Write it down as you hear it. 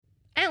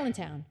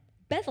Allentown,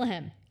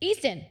 Bethlehem,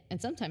 Easton, and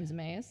sometimes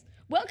Emmaus.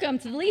 Welcome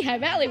to the Lehigh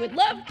Valley with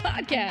Love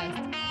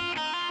podcast.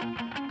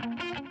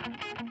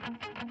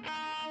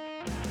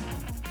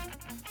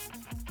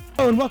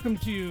 Hello and welcome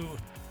to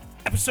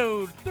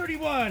episode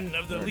 31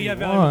 of the Lehigh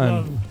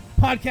Valley with Love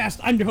podcast.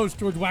 I'm your host,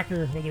 George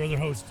Wacker, with our other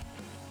host,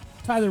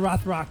 Tyler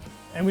Rothrock,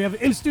 and we have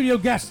an in-studio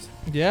guest.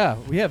 Yeah,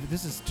 we have.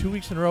 This is 2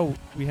 weeks in a row.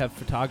 We have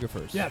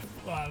photographers. Yeah,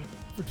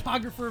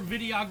 photographer,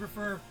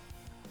 videographer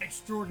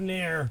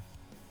extraordinaire,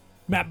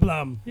 Matt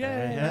Blum.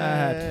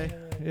 Yeah,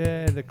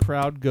 the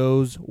crowd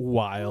goes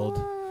wild.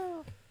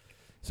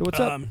 So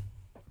what's up?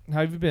 How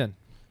have you been?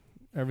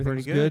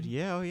 Everything's Pretty good. good?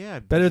 Yeah, oh yeah.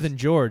 Better than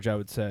George, I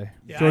would say.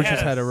 Yeah, George I has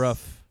had had a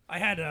rough. I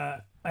had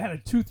a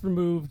tooth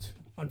removed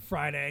on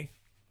Friday.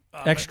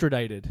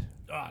 Extradited.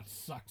 It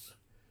sucks.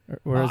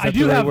 Or is I that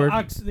do the right have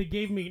word? they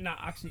gave me not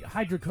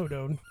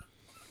hydrocodone.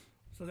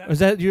 So that Is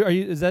that you? Are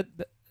you? Is that?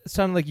 It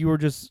sounded like you were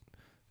just.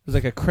 It was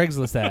like a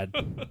Craigslist ad.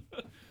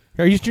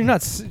 Are you? You're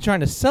not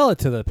trying to sell it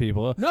to the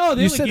people. No,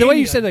 they you only said gave the way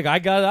me you said like I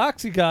got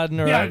Oxycontin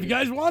or yeah. If you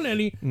guys want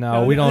any,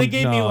 No, we don't. They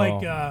gave me no.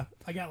 like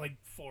I got like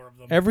 4 of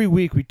them. Every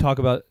week we talk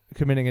about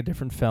committing a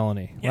different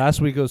felony. Yeah.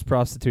 Last week it was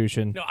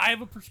prostitution. No, I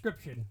have a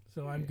prescription,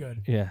 so I'm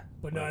good. Yeah.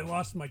 But no, I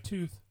lost my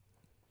tooth.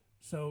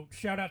 So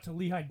shout out to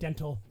Lehigh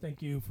Dental.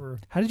 Thank you for.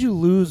 How did you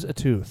lose a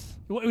tooth?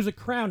 Well, it was a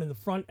crown in the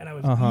front, and I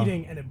was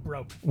eating, and it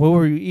broke. What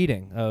were you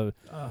eating?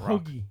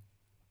 Hoagie.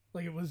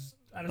 Like it was.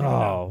 I don't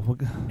know. Oh,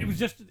 It was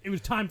just. It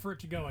was time for it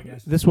to go. I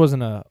guess. this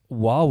wasn't a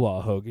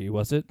Wawa hoagie,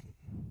 was it?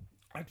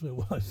 Actually, it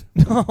was.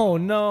 Oh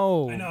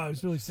no! I know. I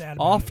was really sad.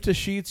 About Off it. to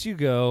Sheets you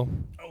go.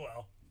 Oh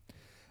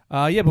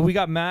well. Yeah, but we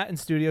got Matt in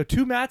studio.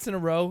 2 Matts in a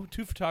row.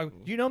 2 photographers.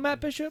 Do you know Matt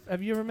Bishop?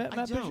 Have you ever met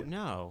Matt Bishop?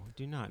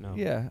 Do not know.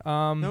 Yeah.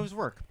 Knows his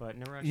work, but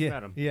never actually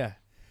met him. Yeah.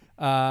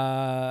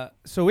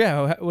 So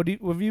yeah, what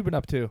have you been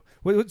up to?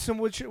 What's some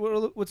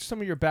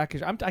of your back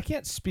issues? I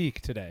can't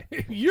speak today.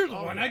 You're the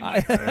one.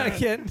 I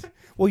can't.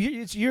 Well,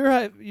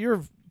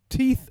 your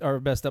teeth are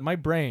messed up. My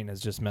brain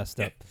is just messed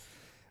up.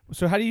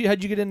 So how'd you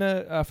get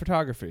into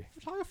photography?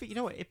 Photography, you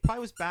know what? It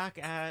probably was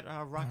back at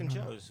Rockin'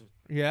 Joe's.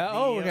 Yeah.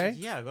 Okay.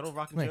 Yeah, good old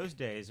Rockin' Joe's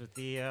days with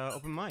the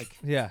open mic.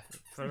 Yeah.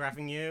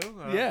 Photographing you.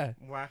 Yeah.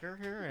 Whacker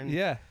here. And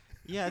Yeah.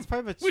 Yeah, it's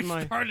probably We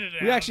my. started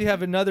it. We actually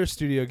have another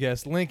studio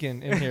guest,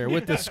 Lincoln, in here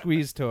with the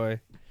squeeze toy.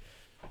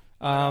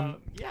 Yeah,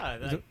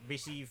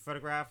 basically you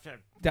photographed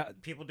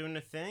people doing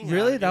the thing.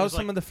 Really? That was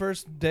some of the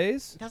first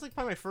days? That was like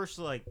probably my first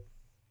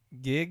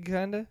Gig,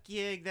 kind of?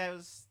 gig that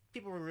was.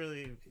 People were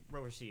really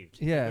well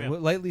received. Yeah,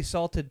 Lightly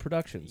Salted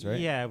Productions, right?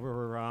 Yeah, we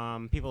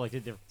were people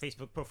did their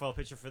Facebook profile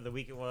picture for the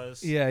week it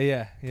was.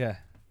 Yeah.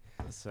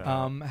 So,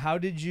 how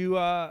did you?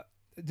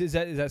 Is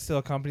that still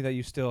a company that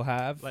you still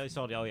have? Lightly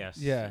Salted, oh yes.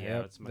 Yeah,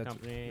 it's my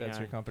company. That's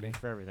your company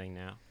for everything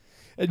now.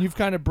 And you've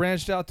kind of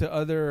branched out to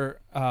other,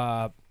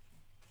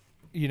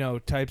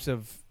 types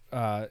of,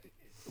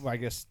 I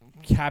guess,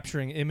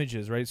 capturing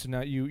images, right? So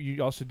now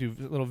you also do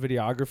a little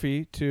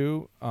videography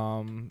too.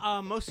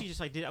 Mostly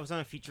just I was on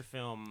a feature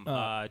film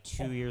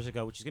 2 years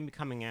ago, which is going to be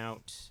coming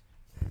out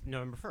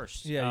November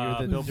 1st. Yeah,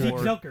 you're the Zeke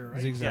Zelker,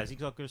 right? Yeah, Zeke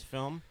Zelker's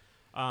film.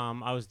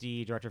 I was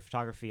the director of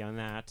photography on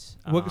that.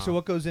 So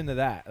what goes into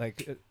that?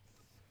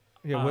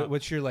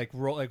 What's your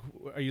role? Like,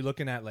 are you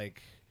looking at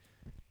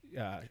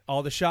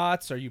all the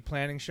shots? Are you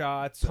planning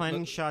shots?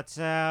 Planning shots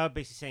out,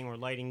 basically saying where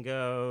lighting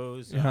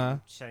goes,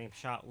 setting up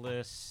shot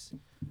lists,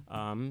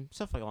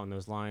 stuff along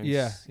those lines.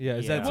 Yeah.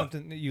 Is that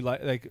something that you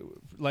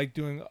like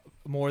doing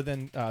more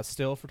than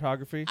still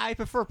photography? I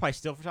prefer probably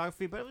still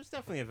photography, but it was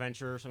definitely a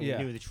venture, something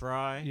new to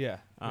try. Yeah.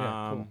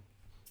 Cool.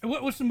 And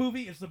what's the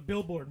movie? It's the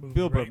Billboard movie.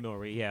 Billboard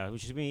movie, yeah,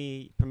 which is going to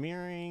be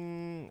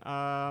premiering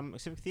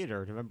Civic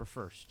Theater November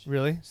 1st.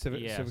 Really? Civic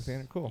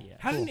Theater? Cool. Yeah.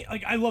 Hasn't he,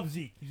 I love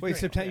Zeke. He's Wait, great.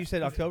 September? You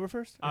said October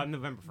 1st?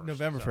 November 1st.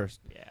 November 1st.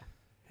 Yeah.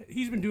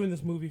 He's been doing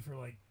this movie for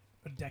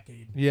a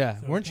decade. Yeah.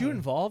 So Weren't you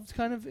involved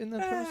kind of in the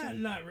process?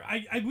 Not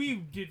really. We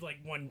did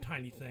one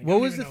tiny thing. What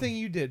was the thing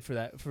you did for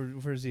that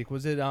for Zeke?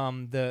 Was it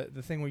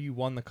the thing where you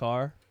won the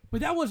car?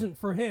 But that wasn't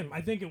for him. I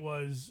think it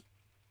was.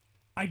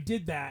 I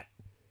did that,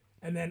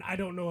 and then I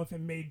don't know if it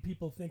made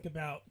people think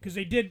about because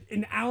they did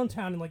in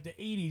Allentown in the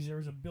 80s. There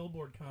was a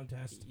billboard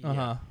contest,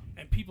 and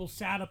people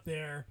sat up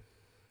there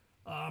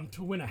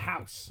to win a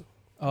house.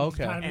 Oh,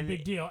 okay, kind of a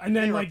big deal. And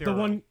then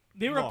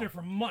they were up there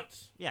for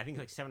months. Yeah, I think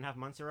 7.5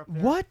 months they were up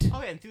there. What?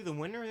 Oh yeah, and through the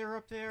winter they were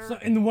up there. So,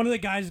 and one of the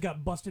guys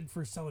got busted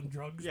for selling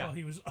drugs while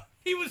he was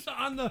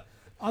on the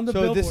So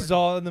billboard. this is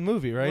all in the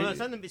movie, right? Well,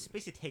 it's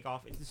basically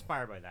Takeoff. It's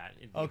inspired by that.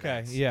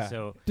 Okay, yeah.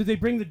 So did they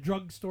bring the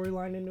drug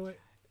storyline into it?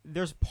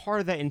 there's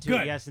part of that into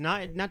Good. it. Yes,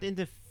 not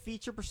into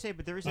feature per se,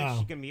 but there is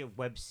actually going to be a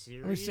web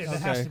series. Let me say that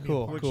Okay, has to be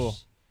cool, a part. cool.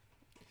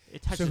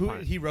 It touches So upon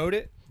it. he wrote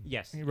it?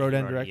 Yes, He wrote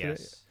and directed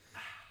yes. it?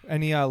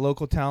 Any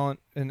local talent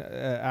and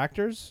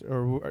actors,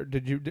 or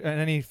did you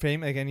any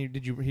fame?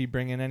 Did he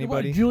bring in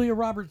anybody? Julia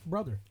Roberts'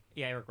 brother.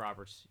 Yeah, Eric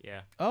Roberts.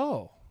 Yeah.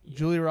 Oh, yeah.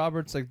 Julia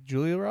Roberts, like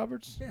Julia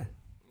Roberts. Yeah.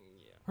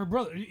 Her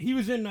brother. He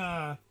was in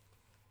The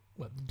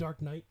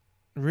Dark Knight.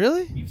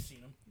 Really? You've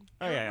seen him.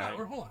 Oh yeah.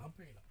 Hold on, I'll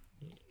bring it up.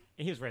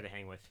 He was ready to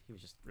hang with. He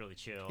was just really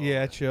chill.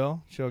 Yeah,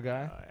 chill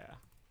guy. Oh yeah.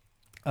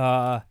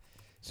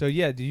 So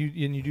yeah,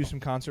 you do some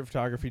concert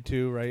photography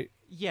too, right?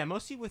 Yeah,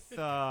 mostly with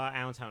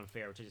Allentown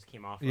Fair, which I just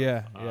came off of.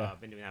 Yeah. I've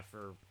been doing that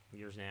for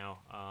years now.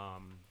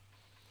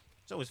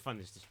 It's always fun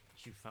just to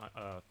shoot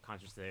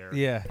concerts there.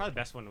 Yeah. Probably the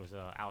best one was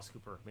Alice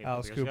Cooper. Maybe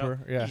Alice a couple years Cooper,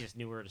 ago. yeah. He just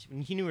knew where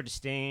to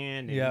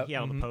stand. And Yep, he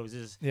had all the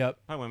poses. Yep.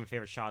 Probably one of my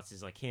favorite shots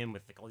is like him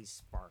with like all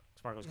these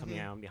sparkles coming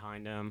out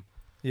behind him.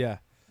 Yeah.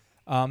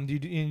 Do you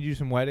do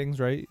some weddings,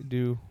 right?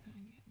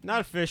 Not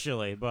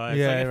officially, but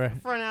Yeah, it's like right. if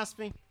a friend asked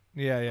me,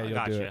 Yeah, I you'll do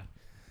gotcha. it.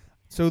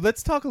 So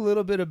let's talk a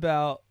little bit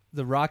about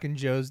the Rockin'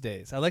 Joe's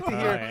days. I like to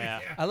hear. yeah.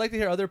 I like to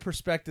hear other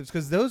perspectives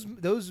because those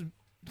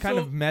kind So,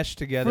 of mesh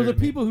together. For the to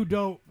me. people who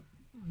don't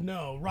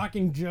know,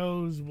 Rocking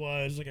Joe's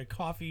was like a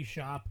coffee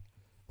shop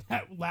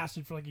that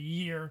lasted for like a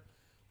year,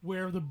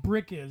 where the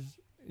brick is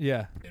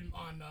Yeah.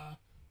 on.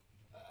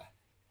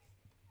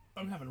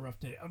 I'm having a rough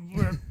day.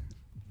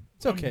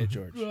 It's okay,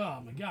 George.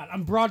 Oh my God!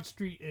 I'm Broad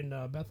Street in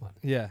Bethlehem.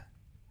 Yeah.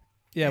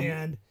 Yeah.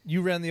 And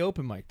you ran the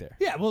open mic there.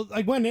 yeah, well,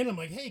 I went in. I'm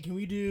like, hey, can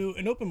we do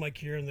an open mic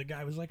here? And the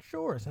guy was like,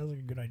 sure. Sounds like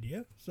a good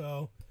idea.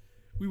 So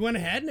we went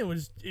ahead,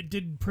 and it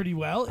did pretty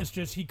well. It's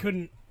just he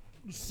couldn't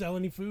sell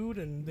any food,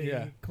 and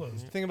they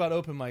closed. The thing about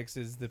open mics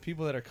is the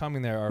people that are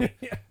coming there are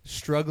Yeah.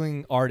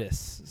 struggling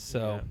artists.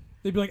 So,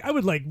 They'd be like, I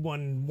would like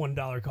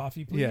 $1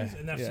 coffee, please, Yeah,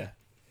 and that's yeah. it.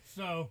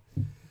 So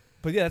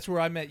but yeah, that's where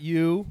I met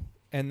you,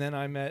 and then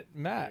I met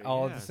Matt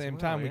all at Yeah, the as same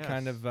well, time. We yes.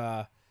 kind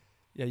of,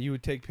 you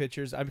would take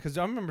pictures because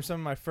I remember some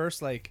of my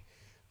first like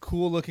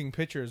cool looking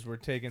pictures were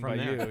taken From by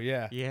there. you.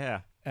 Yeah.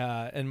 Yeah.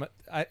 And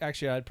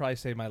I'd probably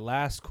say my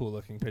last cool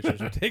looking pictures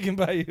were taken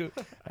by you.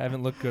 I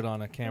haven't looked good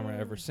on a camera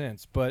ever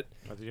since, but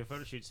I'll do a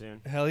photo shoot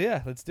soon. hell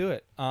yeah, let's do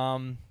it.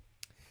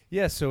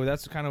 Yeah, so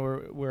that's kind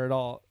of where it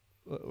all.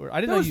 I didn't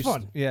That know was you.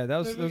 fun. Yeah,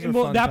 those were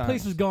well, fun that times.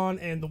 place is gone,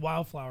 and the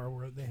Wildflower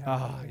where they had.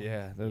 Oh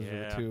yeah, those were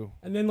Yeah. the two.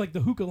 And then like the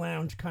Hookah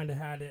Lounge kind of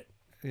had it,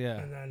 Yeah,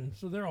 and then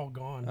so they're all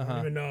gone. I Uh-huh.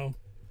 don't even know.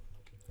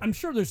 I'm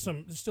sure there's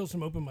still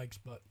some open mics,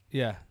 but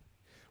yeah.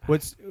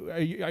 Are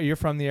you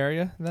from the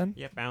area then?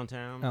 Yep,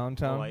 Allentown.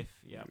 Allentown? Whole life.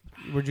 Yep.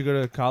 Where'd you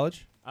go to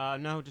college?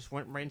 No, just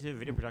went right into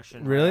video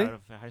production. Really? Right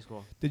out of high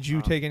school. Did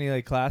you take any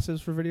like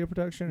classes for video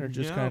production, or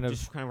just No, kind of?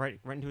 just kind of right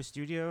into a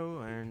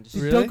studio and just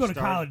Really? don't go to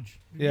start-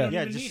 college. You Yeah. don't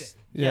Yeah, even need just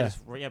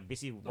it.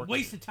 basically work.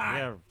 waste of time.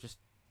 Yeah, just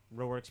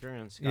real world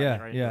experience. Got Yeah,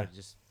 me right into yeah. it.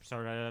 Just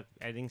started at an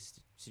editing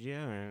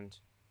studio and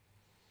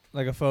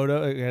Like a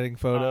photo, like editing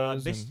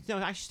photos. no,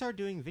 I actually started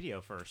doing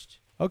video first.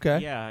 Okay.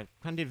 Yeah, I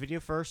kind of did video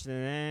first,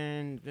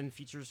 and then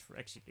features for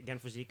again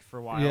for Zeke for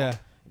a while. Yeah.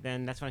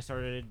 Then that's when I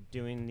started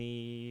doing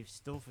the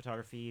still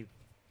photography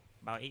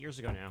about 8 years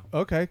ago now.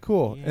 Okay.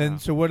 Cool. Yeah.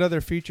 And so, what other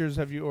features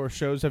or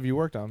shows have you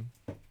worked on?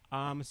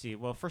 Let's see.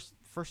 Well,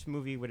 first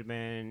movie would have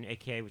been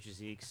AKA, which is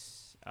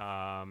Zeke's.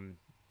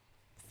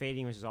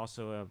 Fading, which is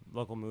also a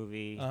local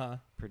movie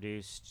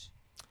produced.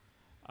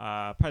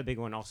 Probably the big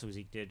one also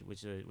Zeke did,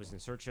 which was In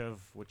Search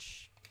Of,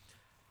 which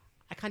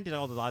I kind of did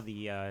a lot of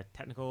the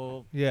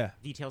technical Yeah.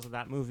 details of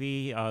that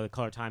movie, the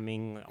color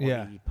timing, all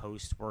Yeah. the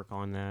post work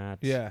on that.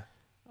 Yeah.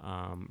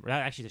 That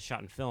actually just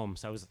shot in film,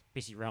 so I was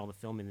basically around all the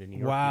film in the New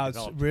York. Wow. we It's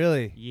developed.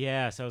 really.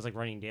 Yeah, so I was like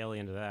running daily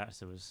into that.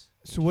 So it was.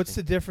 So what's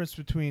the interesting. difference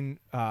between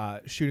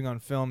shooting on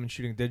film and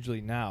shooting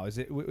digitally now? Is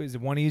it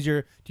one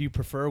easier? Do you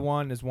prefer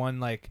one? Is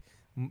one like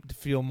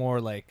feel more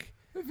like?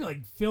 I feel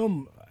like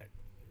film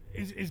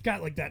it's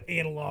got like that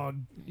analog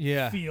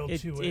Yeah. feel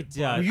It- to it it.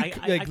 does. Were you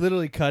I- like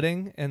literally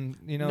cutting and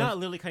Not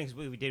literally cutting. 'Cause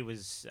what we did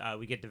was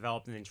we get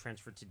developed and then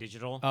transferred to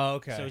digital. Oh,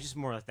 okay. So it's just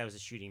more like that was a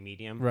shooting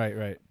medium. Right.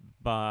 Right.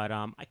 But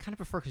I kind of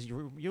prefer because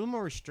you're a little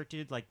more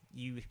restricted. Like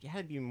you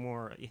had to be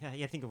more. You had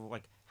to think of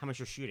like how much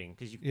you're shooting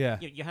because Yeah.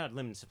 you had a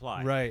limited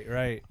supply. Right.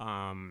 Right.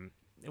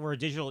 Where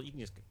digital you can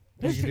just.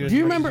 You can do Do as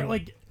you much as remember you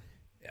like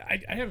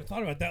I haven't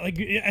thought about that. Like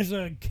as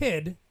a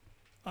kid,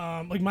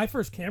 like my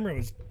first camera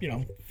was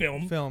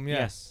film. Film. Yeah.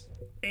 Yes.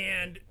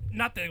 And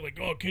not that like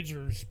kids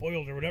are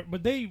spoiled or whatever,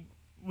 but they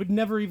would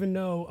never even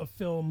know a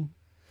film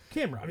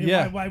camera. I mean,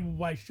 Yeah.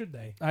 why should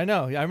they? I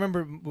know. Yeah. I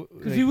remember.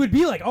 Because you would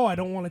be like, oh, I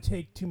don't want to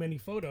take too many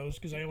photos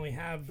because I only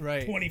have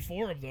Right.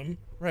 24 of them.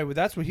 Right. Well,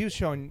 that's what he was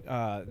showing.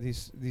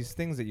 These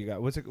things that you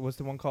got. What's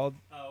the one called?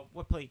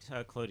 What plate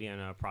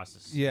collodion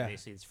process? Yeah.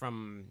 Basically, it's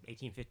from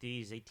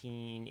 1850s,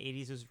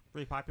 1880s. It was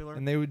really popular.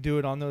 And they would do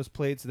it on those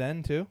plates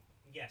then too.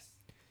 Yes.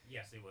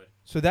 Yes, they would.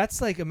 So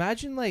that's like,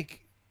 imagine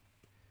like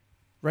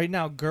right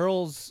now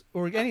girls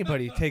or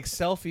anybody takes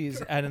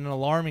selfies at an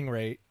alarming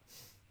rate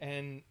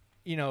and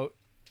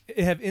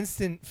have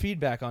instant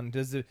feedback on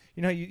does the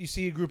you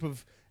see a group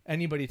of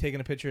anybody taking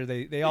a picture,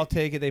 they all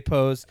take it, they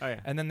pose, Oh, yeah.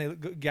 and then they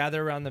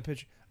gather around the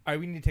picture. All right,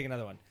 we need to take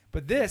another one.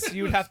 But this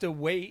you would have to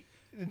wait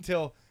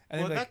until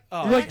and Well, then that-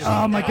 oh, You're like,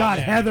 God. oh my God,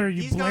 Heather,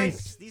 you These blinked.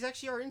 guys, these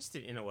actually are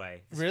instant in a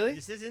way. Really?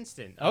 This is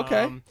instant.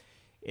 Okay.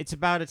 It's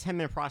about a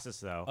 10-minute process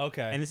though.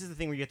 Okay. And this is the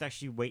thing where you have to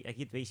actually wait. Like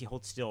you have to basically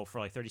hold still for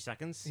like 30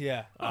 seconds.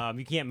 Yeah.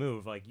 You can't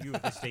move. Like you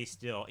have to stay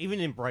still, even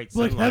in bright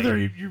Like sunlight. Heather,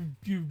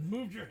 you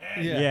moved your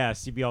head. Yeah.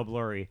 Yes, you'd be all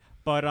blurry.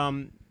 But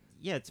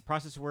yeah, it's a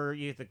process where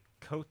you have to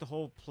coat the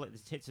whole plate.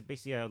 It's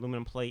basically an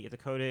aluminum plate. You have to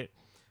coat it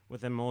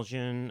with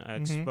emulsion,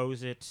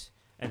 expose it,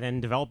 and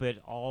then develop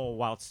it all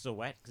while it's still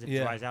wet. Because if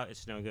it dries out,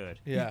 it's no good.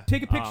 Yeah.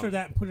 Take a picture of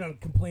that and put it on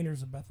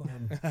Complainers of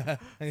Bethlehem, so Yeah.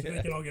 they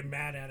can all get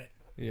mad at it.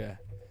 Yeah.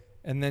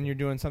 And then you're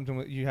doing something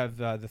with, you have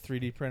the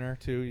 3D printer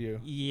too.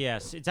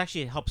 Yes, it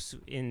helps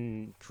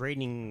in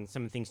creating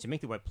some things to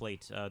make the wet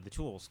plate, the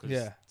tools, because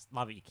a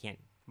lot of it you can't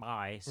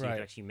buy, so you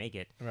can actually make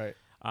it. Right.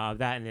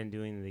 That, and then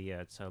doing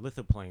the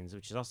lithoplanes,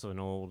 which is also an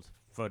old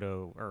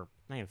photo, or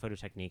not even photo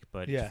technique,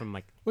 but from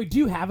like. Wait, do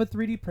you have a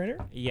 3D printer?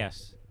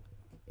 Yes.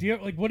 Do you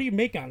what do you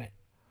make on it?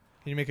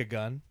 Can you make a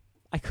gun?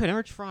 I could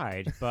never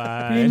tried,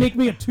 but Can you make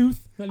me a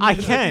tooth? I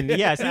can.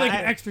 Yes, like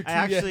an extra tooth.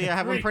 I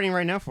have one printing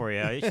right now for you.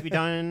 It should be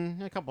done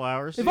in a couple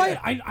hours. If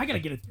I gotta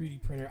get a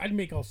 3D printer, I'd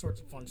make all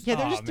sorts of fun stuff.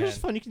 Yeah, they're just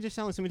fun. You can just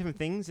sound so many different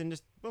things, and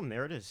just boom,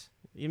 there it is.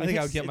 I think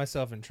I would get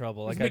myself in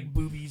trouble. Like I'd make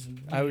boobies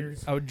and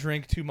ears. I would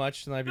drink too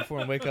much the night before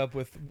and wake up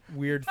with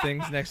weird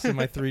things next to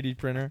my 3D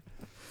printer.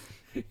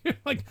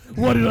 Like,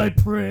 what did I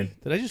print?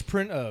 Did I just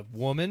print a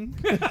woman?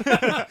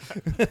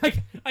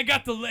 I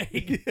got the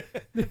leg.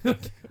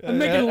 I'm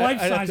making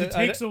life size. It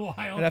takes a while.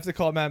 I'd have to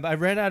call man. I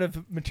ran out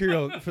of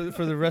material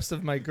for the rest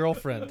of my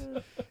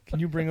girlfriend. Can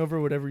you bring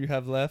over whatever you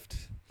have left?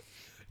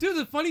 Dude,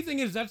 the funny thing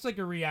is that's like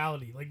a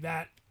reality. Like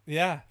that.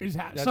 Yeah.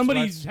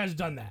 Somebody has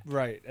done that.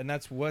 Right, and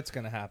that's what's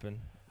going to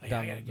happen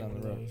down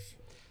the road.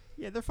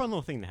 Yeah, they're a fun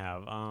little thing to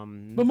have.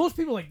 But most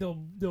people, like,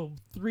 they'll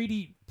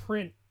 3D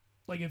print,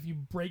 like, if you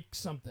break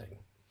something,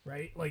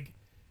 right? Like,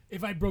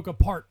 if I broke a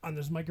part on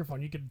this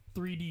microphone, you could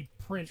 3D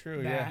print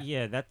that.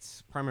 Yeah,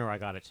 that's primarily where I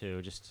got it,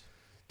 too.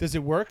 Does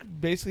it work,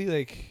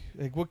 basically?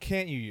 Like what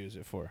can't you use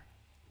it for?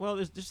 Well,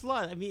 there's a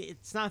lot. I mean,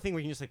 it's not a thing where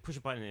you can just, like, push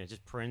a button and it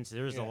just prints.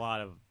 There's a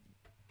lot of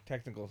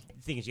technical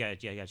things you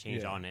gotta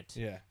change on it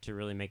to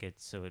really make it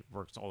so it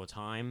works all the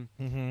time.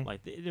 Mm-hmm.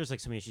 Like, there's, like,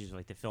 some issues with,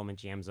 like, the filament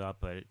jams up,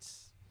 but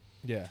it's...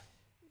 Yeah.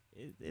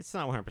 It's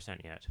not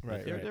 100% yet.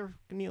 Right, they're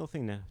a neat little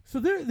thing to... So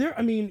there.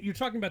 I mean, you're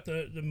talking about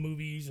the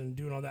movies and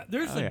doing all that.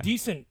 There's a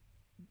decent,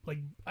 like,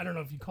 I don't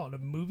know if you call it a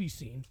movie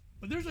scene,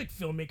 but there's, like,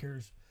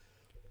 filmmakers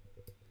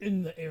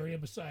in the area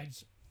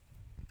besides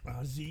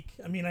Zeke.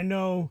 I mean, I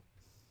know,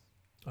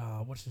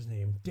 what's his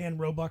name? Dan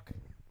Roebuck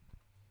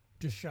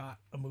just shot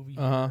a movie.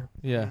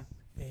 Yeah.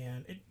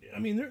 And I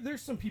mean,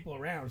 there's some people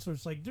around, so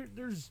it's like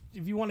there's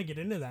if you want to get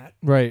into that,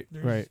 right.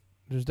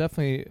 There's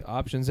definitely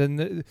options,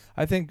 and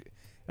I think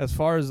as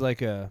far as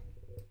like I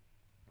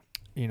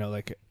don't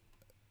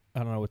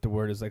know what the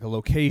word is, like a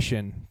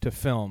location to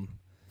film.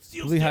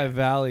 Lehigh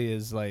Valley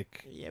is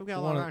like we got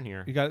a lot around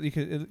here.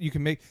 You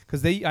can make,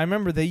 because I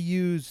remember they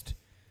used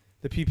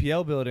the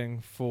PPL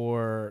building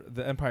for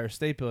the Empire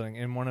State Building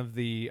in one of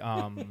the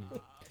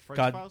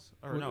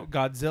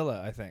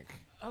Godzilla, I think.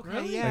 Okay,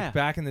 really? yeah. Like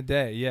back in the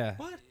day, yeah.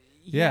 What?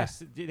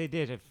 Yes, they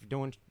did. If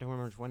don't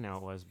remember which one now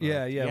it was. But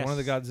yeah, one of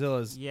the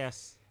Godzillas.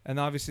 Yes. And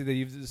obviously they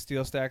used the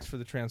steel stacks for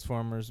the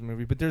Transformers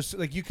movie, but there's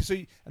like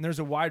and there's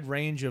a wide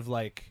range of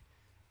like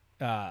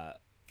backdrops.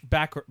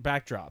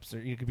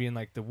 You could be in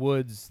like the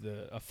woods,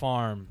 a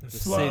farm, the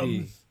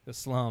city, the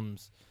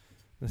slums.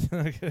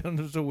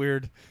 There's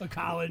a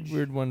college,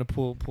 weird one to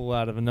pull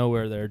out of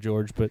nowhere there,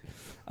 George. But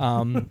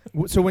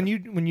so when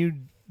you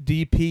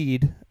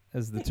DP'd,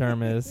 as the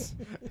term is,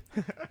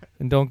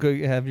 and don't go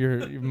have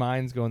your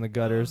minds go in the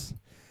gutters.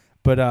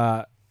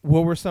 But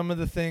what were some of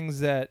the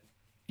things that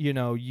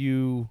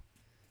you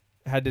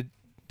had to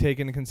take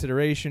into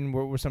consideration?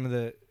 What were some of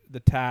the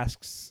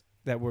tasks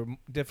that were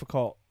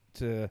difficult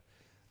to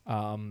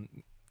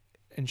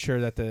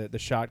ensure that the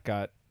shot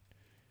got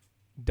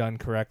done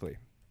correctly?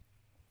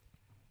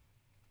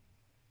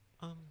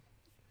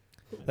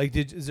 Like,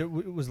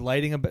 was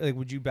lighting like?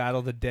 Would you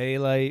battle the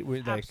daylight?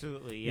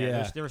 Absolutely,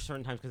 yeah. There were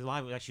certain times because a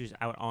lot of it actually was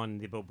out on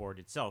the billboard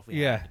itself.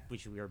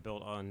 Which we were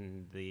built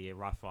on the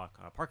Rothbach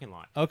parking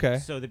lot. Okay.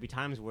 So there'd be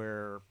times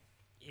where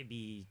it'd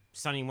be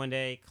sunny one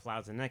day,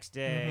 clouds the next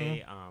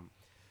day. Mm-hmm.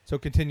 So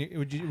continue.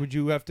 Would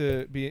you have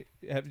to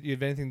have you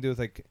have anything to do with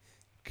like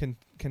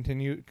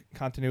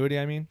continuity?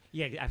 I mean.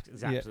 Yeah,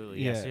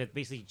 absolutely. Yeah. So you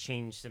basically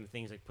change some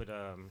things, like put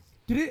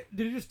Did it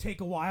just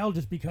take a while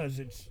just because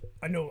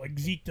I know like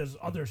Zeke does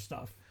other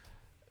stuff.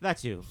 That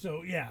too.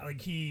 So yeah,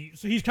 like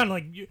he's kind of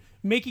like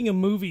making a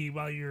movie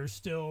while you're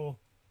still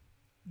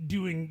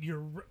doing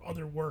your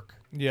other work.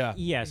 Yeah.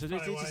 Yeah. So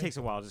it just takes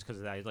a while just because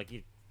of that. Like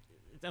I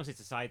don't say it's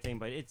a side thing,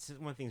 but it's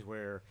one of the things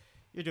where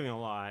you're doing a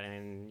lot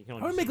and you can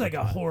only. I would make like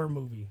a horror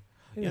movie.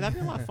 Yeah, that'd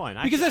be a lot of fun.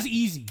 Because that's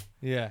easy.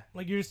 Yeah.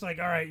 Like you're just like,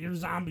 all right, you're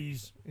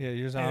zombies. Yeah,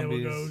 you're zombies. And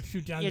we'll go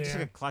shoot down there. Just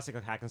like a classic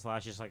like hack and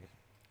slash, just like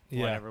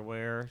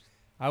everywhere.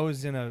 I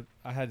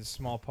had a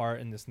small part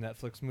in this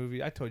Netflix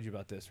movie. I told you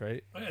about this,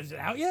 right? Is it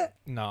out yet?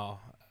 No,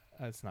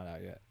 it's not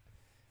out yet.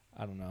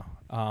 I don't know.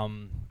 I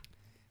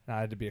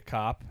had to be a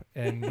cop,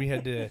 and we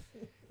had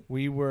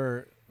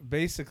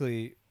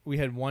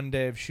one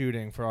day of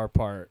shooting for our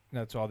part.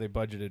 That's all they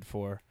budgeted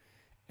for.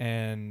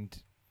 And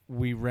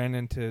we ran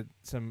into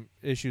some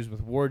issues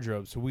with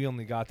wardrobe, so we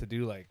only got to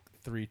do like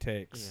 3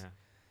 takes.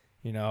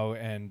 Yeah.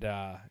 And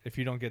if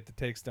you don't get the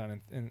takes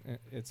done, and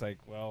it's like,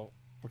 well,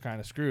 we're kind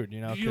of screwed,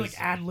 you know. Did you like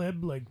ad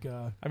lib like?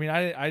 I mean,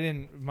 I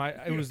didn't.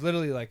 It was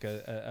literally like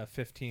a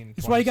 15.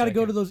 That's why you got to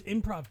go to those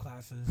improv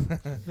classes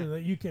so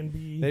that you can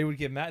be. They would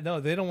get mad. No,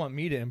 they don't want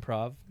me to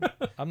improv.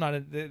 I'm not.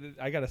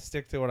 I got to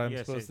stick to what I'm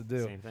supposed to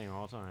do. Same thing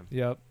all the time.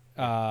 Yep.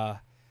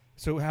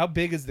 So how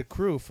big is the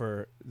crew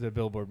for the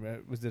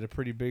Billboard? Was it a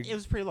pretty big? It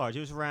was pretty large. It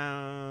was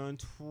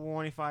around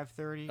 25,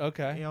 30.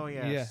 Okay. Oh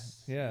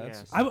yes. Yeah.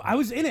 Yes. I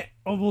was in it.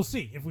 Oh, we'll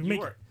see if we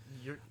make it.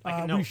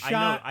 I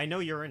know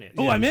you're in it.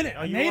 Oh, I'm in it.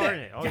 Oh, I you made are it. in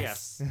it. Oh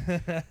yes.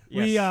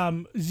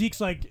 Yes.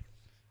 Zeke's like,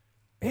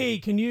 hey,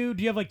 do you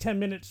have like 10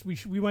 minutes?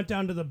 We went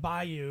down to the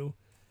bayou,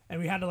 and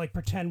we had to like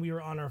pretend we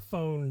were on our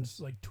phones,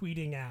 like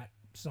tweeting at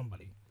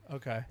somebody.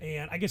 Okay.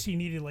 And I guess he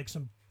needed like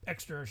some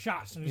extra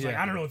shots, and he's Yeah. like,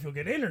 I don't know if you'll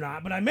get in or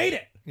not, but I made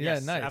it. Yeah,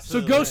 Yes, nice.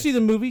 absolutely. So go see the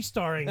movie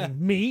starring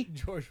me.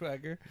 George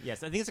Wacker.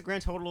 Yes, I think it's a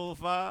grand total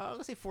of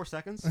let's say 4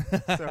 seconds.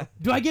 So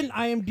Do I get an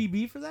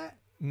IMDb for that?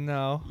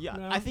 No. yeah,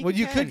 No. I think. Well,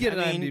 you can. could get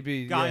I an mean,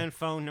 IMDb, Guy yeah. on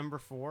phone number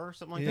 4 or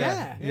something like Yeah.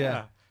 that.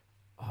 Yeah.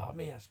 Oh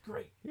man, that's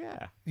great.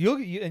 Yeah. You'll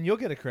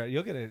get a credit.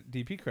 You'll get a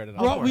DP credit.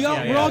 We're all, course.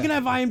 we're all gonna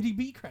have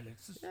IMDb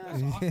credits. That's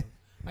awesome. I'm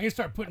gonna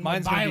start putting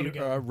Mine's my bio gonna be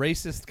together.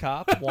 racist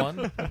cop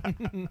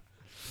 1.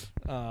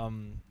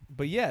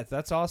 But yeah,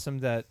 that's awesome.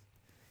 That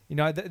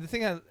the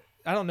thing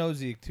I don't know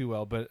Zeke too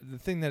well, but the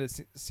thing that it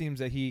seems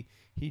that he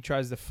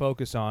tries to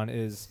focus on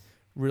is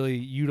really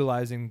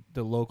utilizing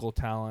the local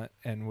talent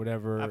and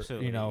whatever.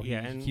 Absolutely. Yeah, he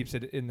and keeps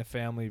it in the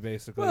family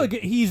basically. Well,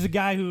 he's the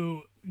guy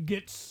who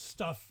gets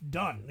stuff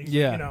done. He's,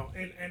 Yeah.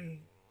 and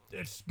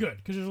it's good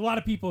because there's a lot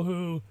of people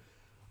who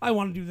I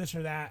want to do this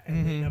or that,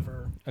 and they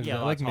never. Exactly, yeah, a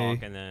lot like of me.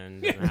 talk and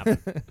then doesn't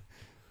happen.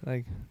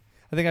 Like,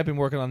 I think I've been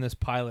working on this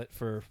pilot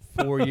for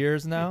 4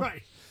 years now.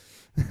 Right.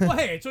 Well,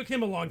 hey, it took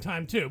him a long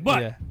time too,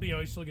 but Yeah.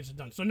 he still gets it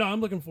done. So no, I'm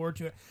looking forward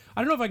to it.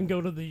 I don't know if I can go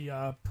to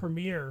the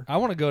premiere. I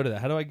want to go to that.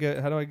 How do I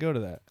go to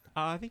that?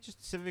 I think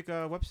just Civic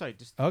website.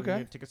 Just Okay.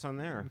 you get tickets on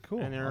there.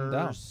 Cool. And I'm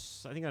down.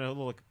 there's I think a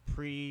little like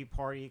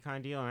pre-party kind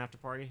of deal, an after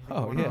party.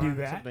 Oh, going yeah. on, Do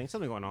that.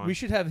 Something going on. We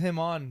should have him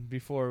on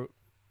before.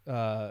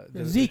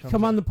 Zeke,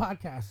 come on the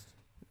podcast.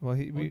 Well,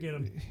 We'll get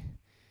him.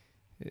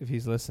 if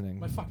he's listening.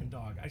 My fucking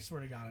dog. I swear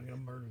to God, I'm gonna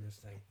murder this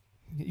thing.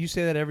 You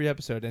say that every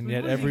episode, and What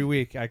yet is every he?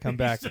 week I come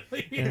back, Still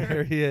and here.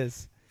 here he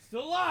is,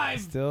 Still alive.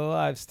 still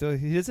alive. Still,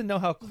 he doesn't know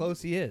how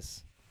close he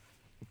is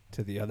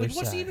to the other Like, side.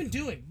 what's he even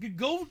doing?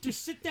 Go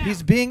just sit down.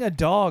 He's being a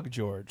dog,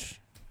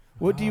 George.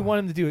 What do you want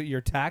him to do?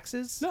 Your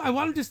taxes? No, I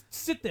want him to just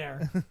sit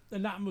there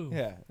and not move.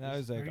 Yeah. And I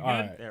was like, Very all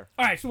good. right. there.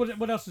 All right, so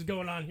what else is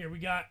going on here? We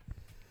got.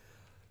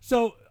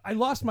 So I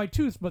lost my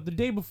tooth, but the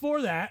day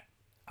before that,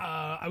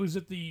 I was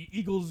at the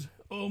Eagles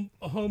home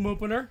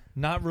opener.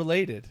 Not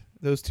related.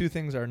 Those two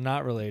things are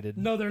not related.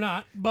 No, they're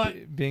not.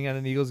 But Being at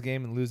an Eagles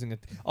game and losing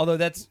it. Although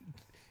that's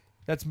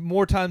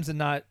more times than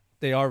not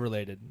they are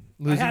related.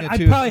 Losing I a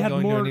tooth probably and had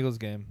going to more- an Eagles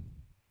game.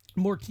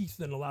 more teeth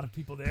than a lot of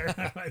people there.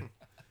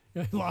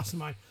 I lost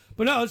mine.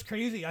 But no, it's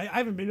crazy. I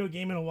haven't been to a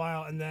game in a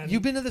while, and then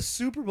You've been to the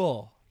Super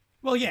Bowl.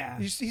 well, yeah.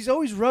 He's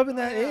always rubbing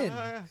that in.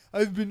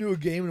 I've been to a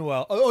game in a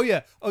while. Oh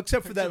yeah,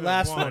 except for that Except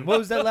last one. one. What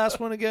was that last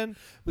one again?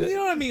 But you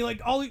know what I mean?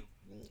 Like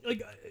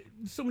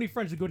so many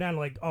friends that go down to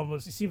like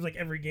almost. It seems like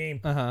every game.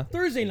 Uh huh.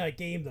 Thursday night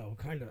game though,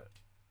 kind of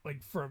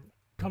like from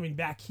coming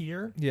back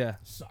here Yeah.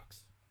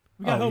 sucks.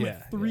 We got Oh, home yeah,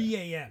 at 3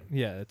 a.m.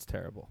 Yeah, that's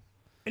terrible.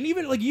 And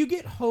even like you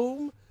get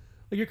home,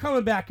 like you're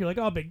coming back, you're like,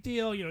 oh, big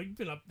deal. You know, you've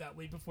been up that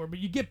late before, but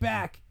you get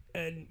back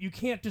and you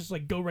can't just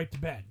like go right to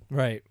bed.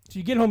 Right. So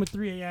you get home at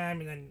 3 a.m.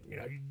 and then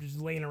you're just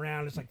laying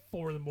around. It's like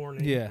 4 in the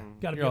morning. Yeah.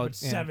 Got to be You're up all at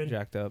 7.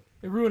 jacked up.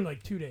 It ruined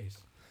like 2 days.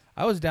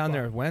 I was down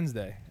there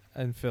Wednesday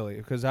in Philly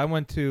because I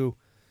went to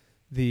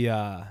the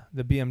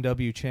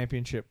BMW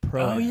Championship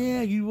Pro. Oh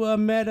yeah, you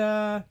met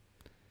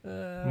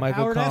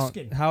Michael Howard Collins.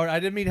 Eskin. Howard. I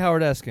did meet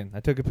Howard Eskin. I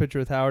took a picture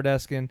with Howard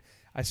Eskin.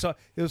 I saw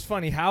it was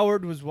funny.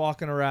 Howard was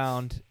walking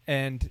around,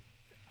 and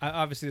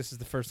obviously this is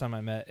the first time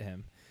I met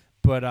him,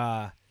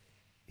 but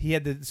he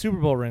had the Super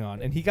Bowl ring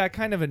on, and he got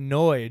kind of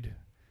annoyed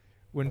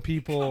when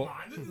people.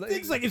 Come on, the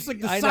thing's like it's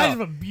like the I size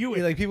know. of a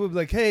Buick. Like people would be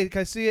like, "Hey,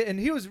 can I see it?" And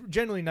he was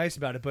genuinely nice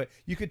about it, but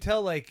you could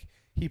tell like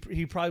he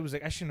probably was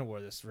like, "I shouldn't have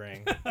wore this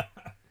ring."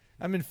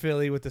 I'm in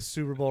Philly with the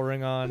Super Bowl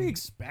ring on. What do you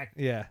expect?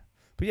 Yeah,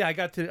 but yeah, I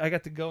got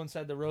to go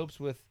inside the ropes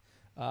with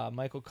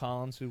Michael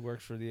Collins, who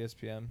works for the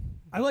ESPN.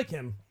 I like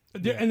him.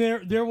 Yeah. And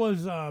there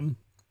was I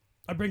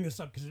bring this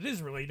up because it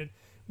is related.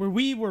 Where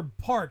we were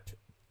parked,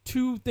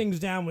 2 things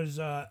down was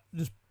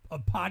this a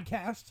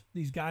podcast.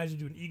 These guys who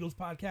do an Eagles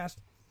podcast,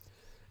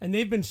 and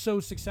they've been so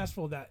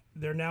successful that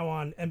they're now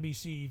on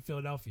NBC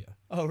Philadelphia.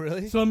 Oh,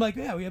 really? So I'm like,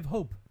 yeah, we have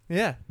hope.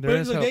 Yeah, But there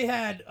it is was like hope. they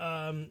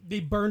had they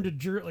burned a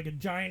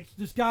giant.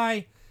 This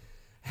guy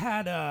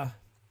had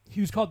he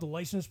was called the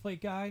license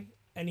plate guy,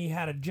 and he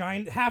had a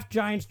giant half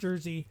Giants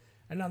jersey,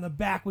 and on the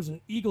back was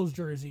an Eagles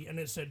jersey, and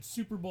it said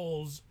Super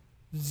Bowls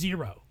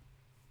 0.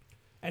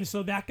 And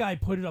so that guy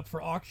put it up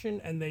for auction,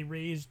 and they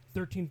raised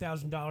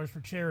 $13,000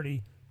 for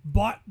charity,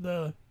 bought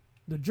the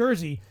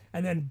jersey,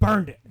 and then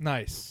burned it.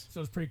 Nice.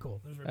 So it's pretty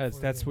cool. That was right before the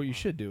That's game. what you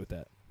should do with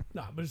that.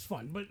 No, but it's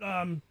fun. But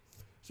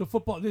so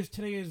football.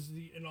 Today is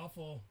an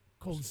awful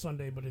cold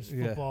Sunday, but it's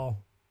Yeah.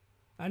 football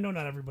I know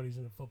not everybody's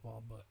into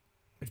football, but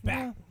it's back.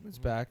 Yeah, it's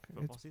back.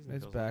 Football season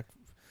It's feels back.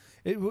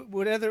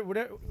 Whatever.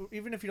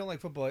 Even if you don't like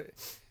football,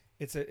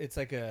 it's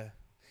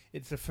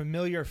a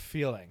familiar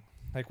feeling.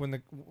 Like when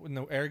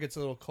the air gets a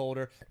little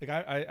colder. Like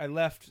I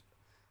left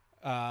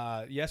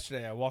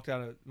yesterday. I walked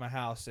out of my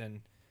house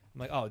and I'm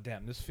like, oh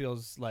damn, this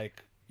feels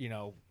like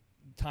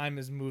time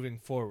is moving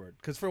forward.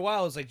 Because for a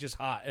while it was like just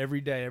hot every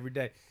day.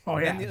 Oh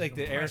yeah. And like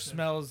the air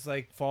smells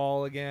like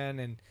fall again,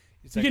 and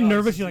it's you like, get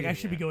nervous. You're like, I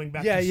should be going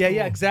back. Yeah, to school.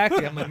 yeah,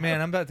 exactly. I'm like,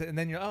 man, I'm about to. And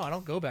then I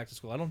don't go back to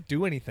school. I don't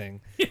do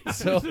anything. Yeah,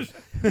 So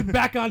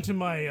back onto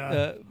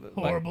my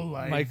horrible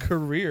life. my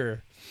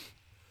career.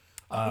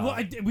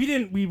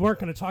 We weren't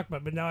going to talk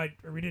about it, but now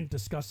we didn't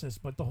discuss this,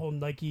 but the whole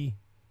Nike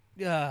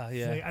Yeah.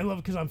 thing. I love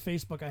it because on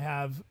Facebook I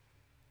have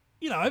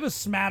a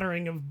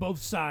smattering of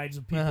both sides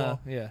of people.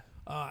 Yeah.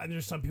 And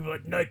there's some people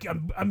like Nike.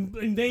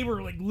 And they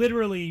were like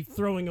literally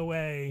throwing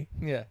away.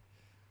 Yeah.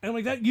 And I'm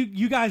like that.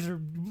 You guys are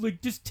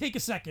like, just take a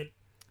second.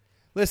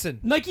 Listen.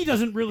 Nike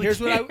doesn't really. Here's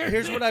care.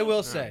 what I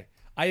will say.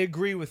 I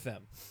agree with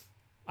them.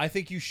 I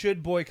think you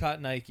should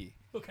boycott Nike,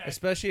 Okay.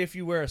 especially if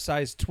you wear a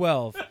size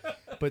 12.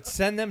 But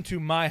send them to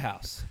my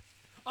house.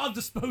 I'll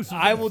dispose of them.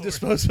 I will for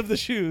dispose of the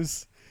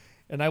shoes,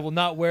 and I will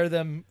not wear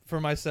them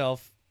for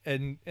myself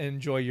and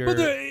enjoy your.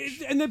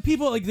 And then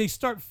people like they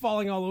start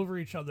falling all over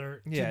each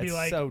other Yeah, to be it's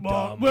like, so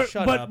well, dumb.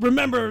 Shut but up.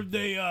 remember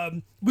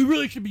we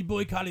really should be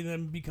boycotting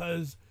them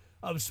because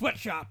of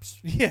sweatshops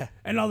Yeah.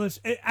 and all this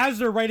as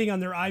they're writing on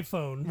their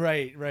iPhone,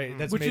 Right.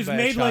 That's which made is by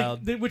made a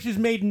child. which is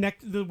made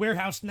the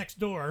warehouse next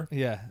door.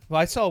 Yeah. Well,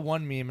 I saw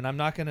one meme, and I'm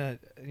not gonna,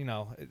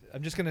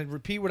 I'm just gonna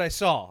repeat what I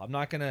saw. I'm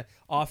not gonna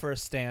offer a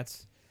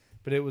stance,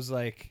 but it was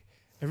like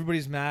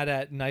everybody's mad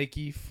at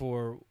Nike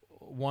for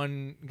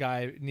one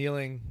guy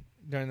kneeling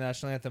during the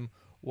national anthem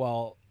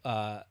while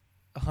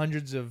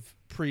hundreds of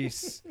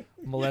priests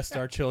molest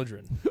our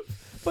children.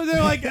 But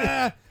they're like,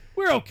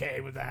 we're okay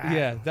with that.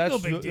 Yeah, no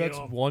big deal. that's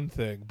one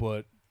thing,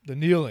 but the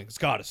kneeling's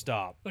got to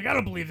stop. Like, I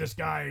don't believe this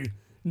guy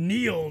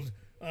kneeled,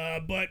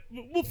 but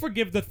we'll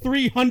forgive the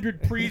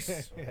 300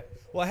 priests. Yeah.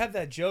 Well, I have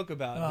that joke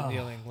about the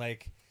kneeling,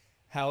 like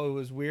how it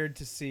was weird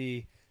to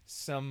see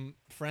some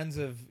friends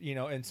of,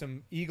 and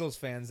some Eagles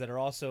fans that are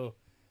also,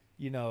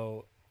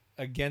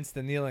 against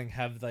the kneeling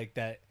have like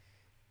that.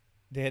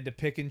 They had to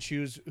pick and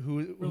choose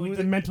who Like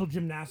the mental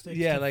gymnastics.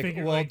 Yeah, to like,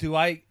 figure, well,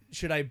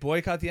 should I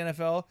boycott the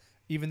NFL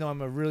even though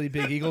I'm a really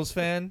big Eagles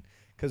fan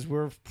because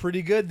we're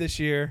pretty good this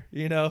year,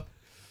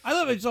 I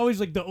love it. It's always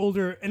like the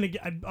older, and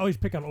again, I always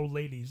pick on old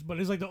ladies, but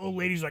it's like the old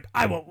ladies like,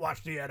 I won't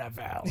watch the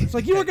NFL. It's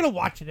like, you were going to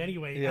watch it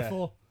anyway, Yeah.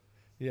 Ethel.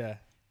 Yeah,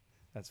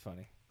 that's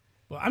funny.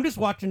 Well, I'm just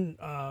watching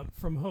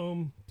from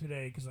home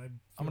today because I'm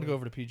gonna go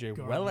over to PJ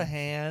Garbage.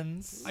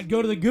 Wellahan's. I'd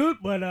go to the Goot,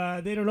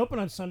 but they don't open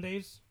on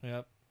Sundays.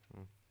 Yep.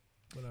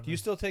 Whatever. Do you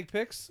still take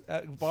pics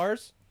at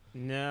bars?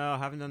 No,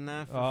 haven't done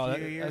that for Oh, a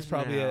few years that's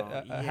probably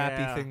now. a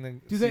happy thing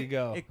to Do see they-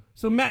 go.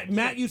 So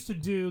Matt used to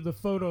do the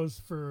photos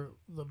for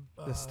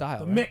The style,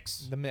 the right?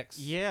 mix. The mix.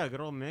 Yeah,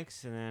 good old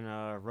mix, and then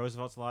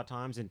Roosevelt's a lot of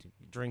times, and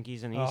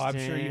Drinkies and Oh, Easton. I'm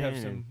sure you have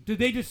and- some Did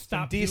they just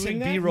stop decent doing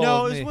that? B-roll.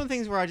 No, of it's me. one of the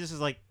things where I just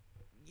was like,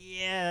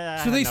 yeah.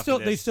 I So had they enough still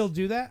of they this. still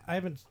do that? I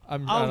haven't. I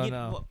Oh, don't you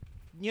know.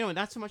 Well,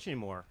 not so much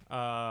anymore. They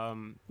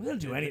don't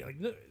do any. Like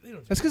they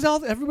don't. That's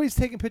because everybody's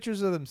taking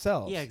pictures of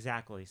themselves. Yeah,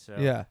 exactly. So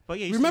Yeah. but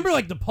yeah, you Remember used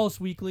like the Pulse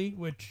Weekly,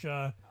 which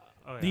to,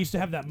 they used to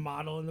have that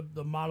model in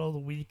the model of the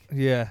week,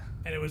 Yeah.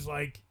 and it was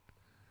like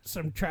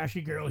some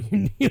trashy girl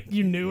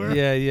you knew her.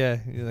 Yeah.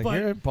 You're like, But-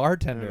 you're a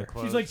bartender.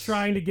 She's like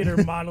trying to get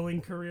her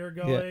modeling career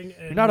going.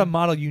 And You're not a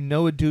model. You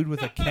know a dude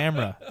with a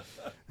camera.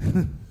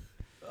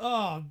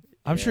 Oh,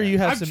 I'm sure you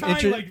have I'm some trying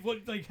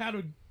interest. like how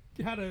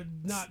to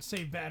not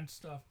say bad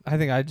stuff. I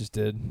think I just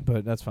did,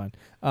 but that's fine.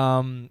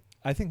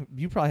 I think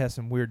you probably have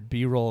some weird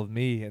B-roll of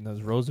me in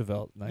those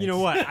Roosevelt nights. You know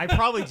what? I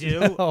probably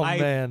do. Oh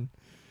man.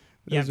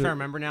 Yeah, I'm Those trying to are-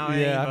 remember now.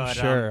 Yeah, but, I'm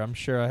sure. I'm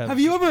sure I have. Have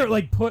you ever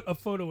like put a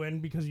photo in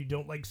because you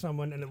don't like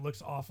someone and it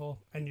looks awful,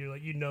 and you're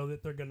like, that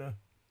they're gonna.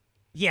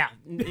 Yeah.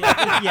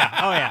 Yeah.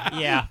 Oh yeah.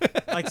 Yeah.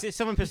 Like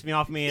someone pissed me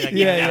off me like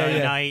Yeah, the yeah, other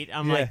yeah. night.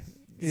 I'm Yeah. like,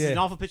 this is Yeah. an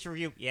awful picture of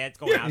you. Yeah, it's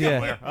going out Yeah.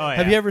 somewhere. Oh yeah.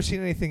 Have you ever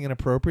seen anything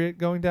inappropriate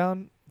going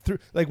down through,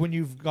 like when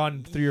you've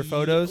gone through your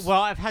photos?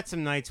 Well, I've had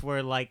some nights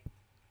where like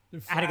they're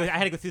I had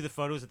flash- to go through the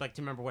photos like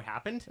to remember what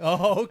happened.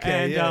 Oh,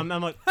 okay. And yeah. I'm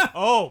like,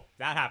 oh,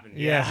 that happened.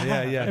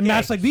 Yeah, yeah. And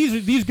Matt's like,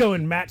 these go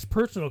in Matt's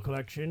personal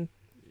collection.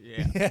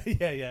 Yeah.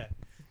 yeah.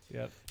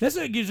 Yep. That's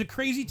it's a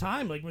crazy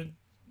time. Like when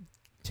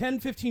 10,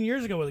 15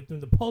 years ago, like when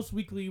the Pulse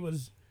Weekly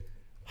was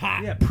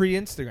hot. Yeah,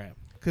 pre-Instagram.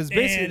 Because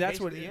basically And that's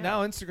what basically, yeah.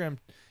 now Instagram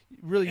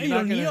really Yeah, you're you not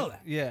don't gonna. need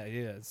that.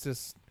 Yeah. It's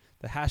just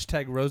the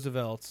hashtag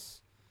Roosevelts,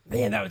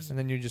 Man, that was. and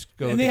then you just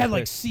go. And they get had a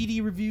like pic. CD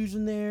reviews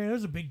in there. It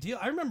was a big deal.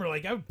 I remember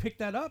like I would pick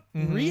that up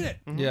and Mhm. read it.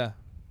 Yeah.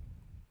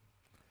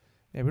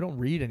 Yeah, we don't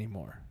read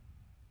anymore.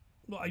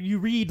 Well, you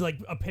read like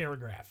a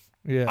paragraph.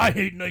 Yeah. I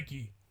hate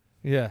Nike.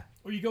 Yeah.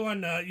 Or you go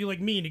on, you like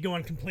me, and you go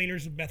on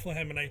Complainers of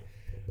Bethlehem, and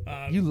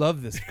I. You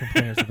love this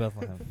Complainers of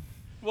Bethlehem.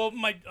 Well,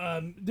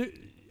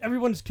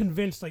 everyone's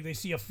convinced like they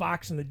see a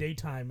fox in the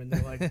daytime, and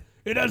they're like,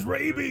 it has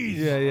rabies.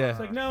 Yeah. It's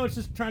like no, it's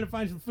just trying to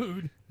find some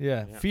food.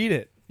 Yeah. Yeah. Feed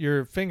it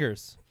your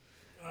fingers.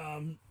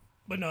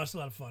 But no, it's a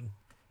lot of fun.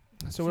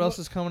 So what else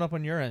is coming up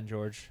on your end,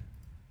 George?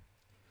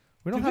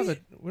 We don't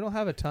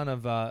have a ton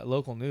of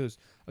local news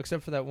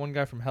except for that one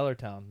guy from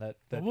Hellertown.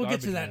 We'll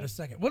get to that in a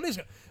second. What is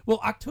it? Well,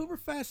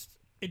 Oktoberfest.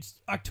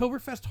 It's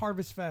Oktoberfest,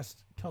 Harvest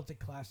Fest, Celtic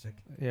Classic.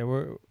 Yeah,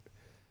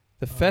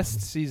 the fest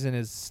season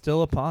is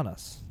still upon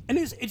us. And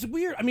it's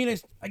weird. I mean,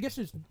 I guess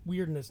it's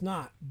weird and it's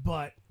not,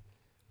 but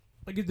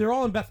like they're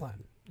all in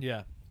Bethlehem.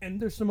 Yeah. And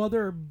there's some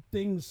other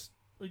things.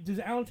 Like, does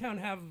Allentown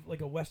have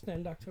like a West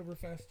End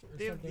Oktoberfest or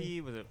They have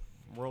something? the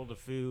World of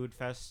Food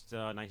Fest,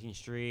 19th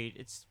Street.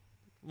 It's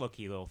a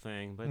low-key little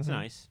thing, but it's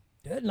nice.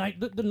 That night,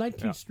 the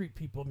 19th Street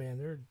people, man,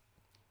 they're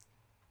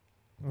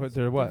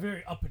They're what?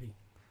 very uppity.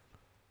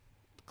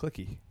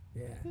 Clicky.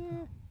 Yeah.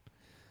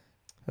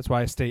 That's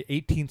why I stay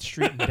 18th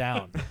Street and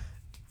down.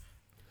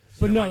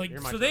 But no, my- like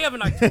you're my so they have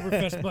an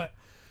Oktoberfest, but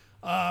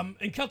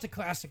and Celtic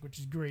Classic, which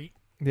is great.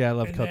 Yeah, I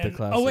love And Celtic then-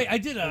 Classic. Oh wait, I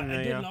did Yeah,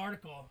 an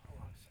article.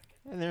 Hold on a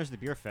second. And there's the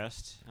Beer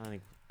Fest. I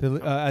think.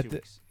 At 2 the,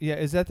 weeks. yeah,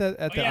 is that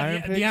at the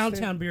Iron Pigs? the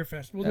Allentown Beer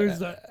Fest. Well,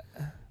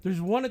 there's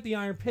one at the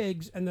Iron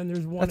Pigs, and then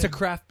there's one. That's a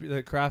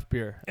at- craft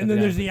beer. And at then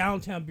there's Iron the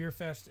Allentown Beer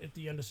Fest at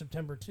the end of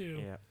September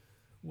too, Yeah.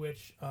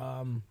 which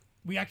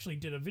we actually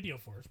did a video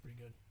for. It's pretty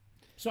good.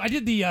 So I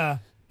did the.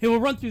 Hey, we'll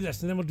run through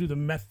this, and then we'll do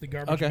the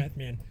garbage Okay. meth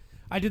man.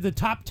 I did the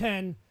top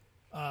 10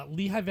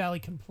 Lehigh Valley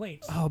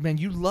complaints. Oh man,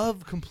 you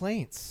love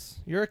complaints.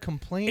 You're a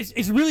complaint.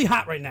 It's really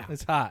hot right now,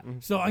 It's hot.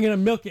 so I'm gonna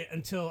milk it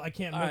until I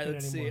can't All milk right, it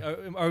let's anymore.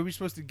 see. Are we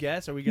supposed to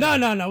guess? Are we gonna?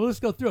 No. Well, let's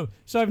go through.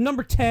 So I have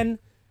number 10.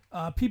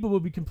 People will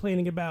be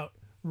complaining about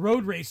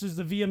road races.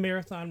 The Via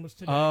Marathon was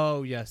today.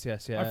 Oh yes.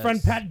 Our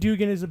friend Pat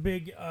Dugan is a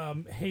big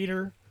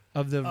hater.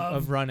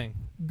 of running.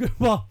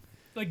 Well,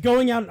 like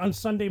going out on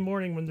Sunday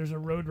morning when there's a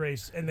road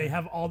race and they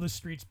have all the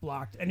streets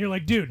blocked, and you're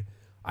like, dude,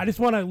 I just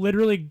want to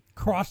literally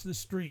cross the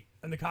street,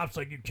 and the cop's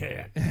like, you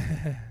can't.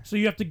 So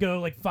you have to go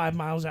like 5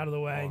 miles out of the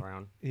way. All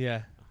around.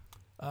 Yeah.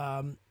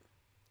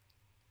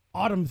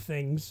 Autumn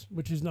Things,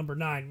 which is number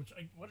 9.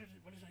 What is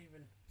that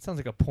even? Sounds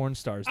like a porn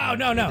star's Oh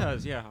name. no. It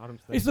does, yeah.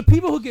 Autumn's thing. It's the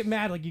people who get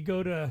mad. Like you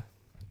go to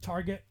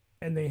Target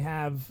and they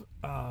have.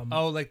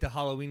 Oh, like the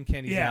Halloween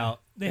candy's yeah,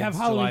 out. they have It's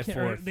Halloween.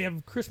 July Or 4th. they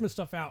have Christmas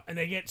stuff out, and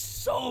they get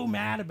so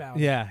mad about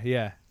it.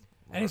 Yeah.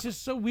 And it's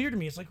just so weird to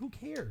me. It's like, who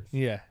cares?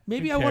 Yeah.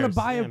 Maybe Who I want to cares?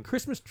 buy a Yeah.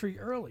 Christmas tree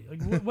early.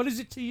 Like, what is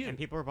it to you? And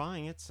people are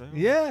buying it, so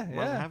Yeah, might as yeah.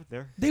 well have it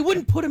there. They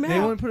wouldn't put them out. They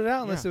wouldn't put it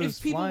out unless Yeah. it was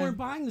If people flying. weren't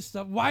buying this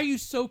stuff, why are you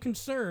so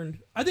concerned?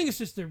 I think it's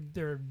just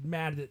they're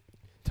mad that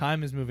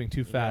Time is moving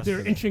too fast. they're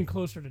for them. inching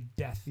closer to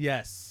death,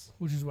 Yes.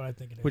 which is what I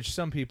think it is. Which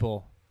some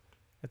people,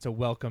 it's a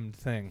welcomed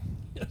thing.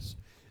 Yes.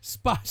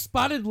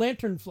 Spotted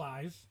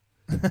lanternflies,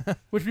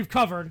 which we've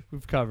covered.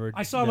 We've covered.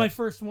 I saw Yeah. my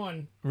first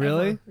one.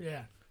 Really? Ever.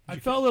 Yeah. I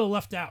felt a little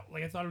left out.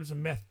 Like I thought it was a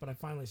myth, but I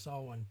finally saw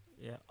one.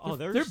 Yeah. Oh,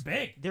 they're there's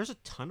big. There's a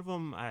ton of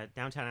them at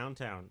downtown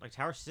Allentown. Like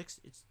Tower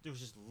 6, there's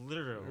just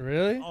literally.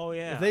 Really? Oh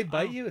yeah. If they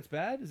bite you, it's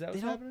bad? Is that They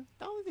what's don't. happening?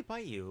 I don't think they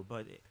bite you,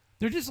 but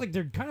They're just like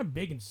they're kind of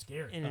big and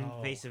scary.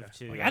 invasive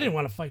too. Like I didn't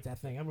want to fight that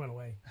thing. I'd run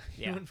away.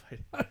 You Yeah. wouldn't fight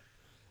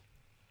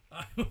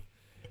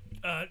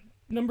it.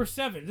 Number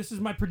 7. This is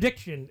my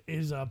prediction: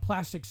 is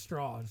plastic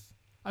straws.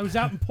 I was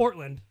out in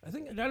Portland. I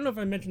don't know if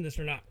I mentioned this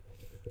or not,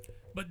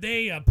 but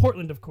they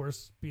Portland, of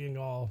course, being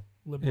all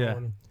liberal, Yeah.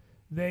 and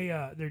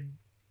they're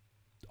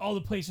all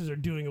the places are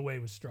doing away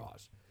with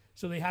straws.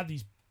 So they have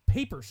these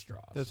paper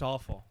straws, That's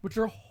awful. which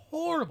are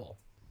horrible.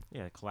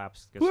 Yeah, it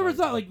collapsed. Whoever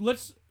thought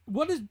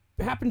what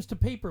happens to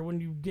paper when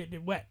you get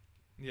it wet?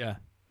 Yeah.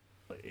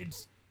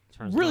 It's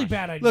Turns really mush.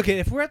 bad idea. Look,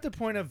 if we're at the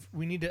point of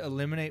we need to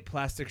eliminate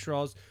plastic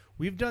straws,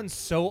 we've done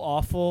so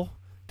awful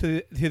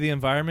to the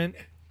environment.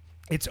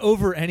 It's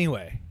over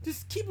anyway.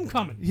 Just keep them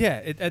coming.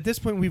 Yeah, at this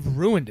point, we've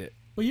ruined it.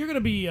 But you're going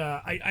to be,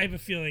 I have a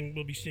feeling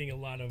we'll be seeing a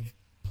lot of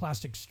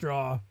plastic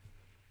straw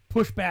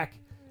pushback.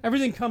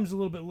 Everything comes a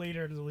little bit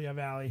later to the Lehigh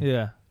Valley.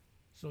 Yeah.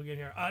 So we'll get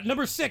here.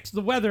 Number 6,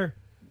 the weather.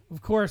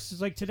 Of course,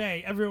 it's like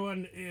today.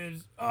 Everyone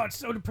is, it's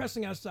so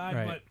depressing outside.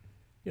 Right.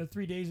 But,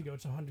 3 days ago,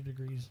 it's 100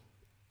 degrees.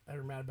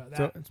 I'm mad about that.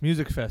 So it's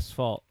Music Fest's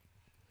fault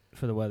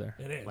for the weather.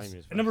 It is. Blame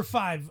Music And number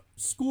 5,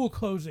 school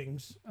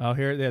closings. Oh,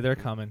 they're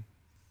coming.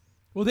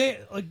 Well,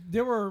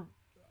 there were,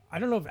 I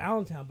don't know if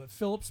Allentown, but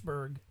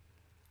Phillipsburg,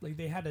 like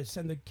they had to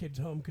send the kids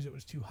home because it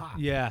was too hot.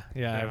 Yeah,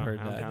 I've heard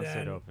that. Allentown stayed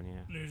then- open. Yeah.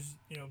 There's,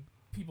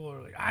 people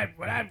are like,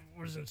 when I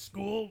was in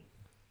school,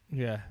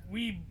 Yeah.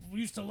 we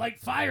used to light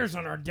fires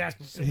on our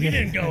desks and we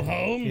didn't go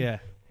home. Yeah.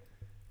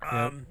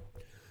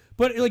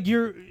 But like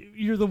you're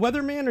the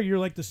weatherman or you're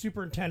like the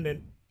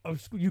superintendent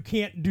of school. You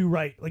can't do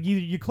right. Like either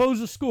you close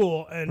the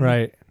school and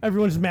Right.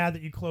 everyone's mad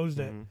that you closed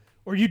it,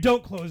 or you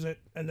don't close it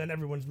and then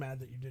everyone's mad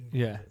that you didn't.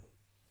 Close Yeah. it.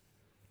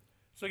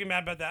 So I get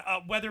mad about that.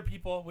 Weather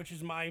people, which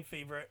is my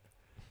favorite,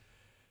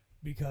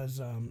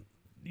 because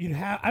you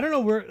have I don't know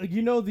where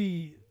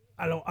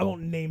I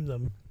won't name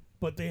them,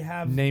 but they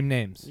have Name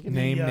names. can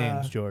Name be,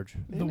 names, George.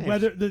 the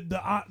weather the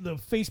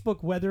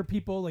Facebook weather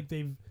people, like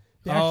they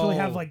They actually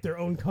have like their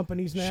own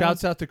companies now.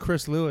 Shouts out to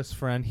Chris Lewis,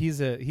 friend.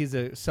 He's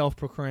a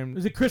self-proclaimed.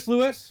 Is it Chris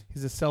Lewis?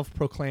 He's a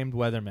self-proclaimed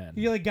weatherman.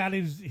 He like got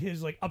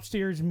his like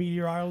upstairs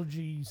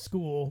meteorology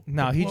school.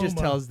 No, he just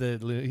diploma. tells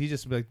he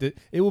just be like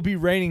it will be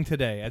raining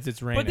today as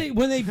it's raining.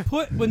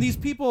 But when these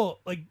people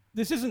like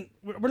this isn't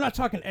we're not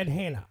talking Ed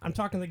Hanna. I'm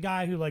talking the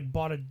guy who like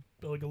bought a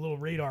little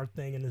radar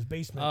thing in his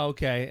basement. Oh,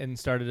 okay, and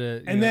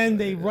started then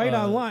they write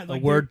online a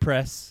like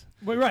WordPress.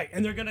 Right,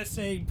 and they're gonna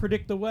say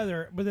predict the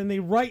weather, but then they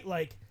write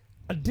like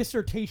a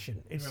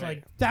dissertation. It's Right.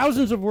 like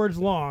thousands of words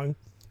long,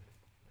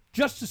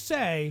 just to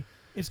say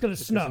it's gonna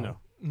snow.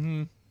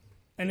 Mm-hmm.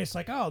 And it's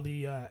like, oh,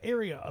 the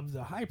area of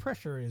the high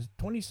pressure is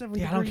 27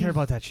 Yeah, degrees. I don't care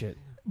about that shit.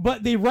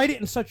 But they write it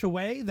in such a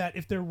way that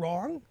if they're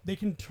wrong, they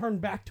can turn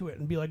back to it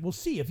and be like, well,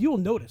 see, if you will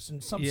notice in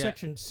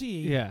subsection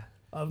C Yeah.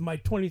 of my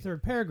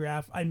 23rd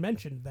paragraph, I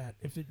mentioned that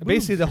if it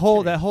Basically,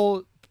 moves, that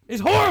whole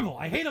it's horrible.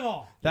 I hate them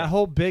all. that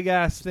whole big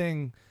ass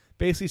thing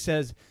basically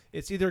says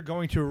it's either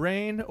going to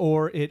rain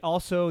or it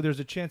also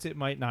there's a chance it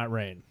might not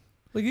rain.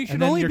 Like you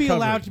should then only you're be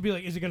allowed covered. to be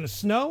like, is it going to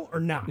snow or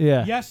not?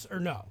 Yeah. Yes or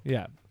no.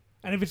 Yeah.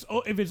 And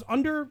if it's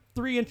under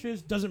 3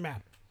 inches, doesn't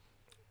matter.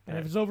 And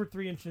if Right. it's over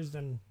 3 inches,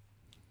 then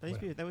That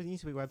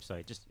needs to be a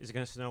website. Just is it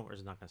going to snow or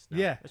is it not going to snow?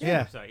 Yeah, That's your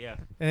yeah. website, yeah.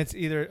 And it's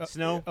either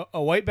Snow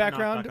a white or not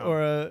background .com.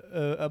 or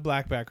a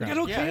black background. I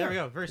don't Yeah, care. there we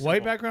go. Very simple.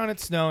 White background,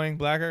 it's snowing.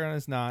 Black background,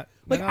 it's not.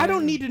 Like No, I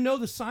don't need to know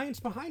the science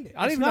behind it.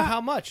 I don't It's even know not- how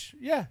much.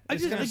 Yeah. I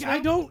it's just gonna like, snow. I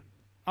don't.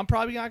 I'm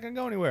probably not gonna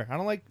go anywhere. I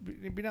don't like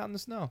being out in the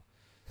snow.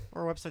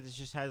 Or a website that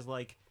just has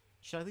like,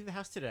 should I leave the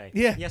house today?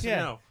 Yeah. Yes yeah.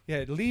 or no?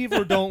 Yeah. Leave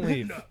or don't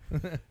leave.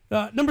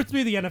 Number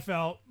 3, the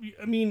NFL.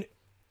 I mean,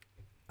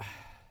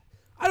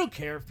 I don't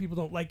care if people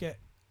don't like it.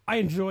 I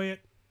enjoy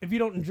it. If you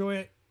don't enjoy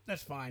it,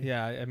 that's fine.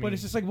 Yeah. I mean. But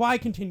it's just like, why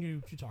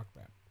continue to talk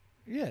about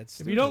it? Yeah. It's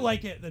If you don't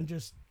like it, then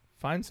just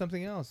find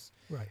something else.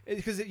 right.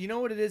 Because you know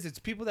what it is. It's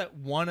people that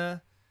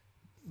wanna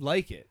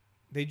like it.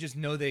 They just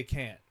know they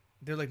can't.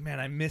 They're like, man,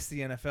 I miss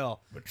the NFL.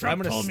 But Trump I'm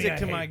gonna told me stick I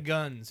to hate my it.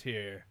 guns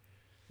here.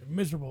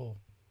 Miserable.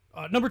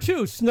 Number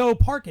 2, snow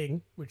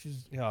parking, which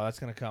is Yeah, that's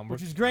gonna come.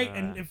 which is great.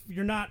 And if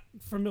you're not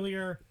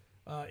familiar,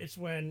 it's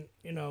when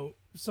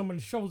someone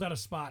shovels out a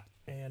spot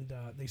and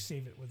they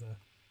save it with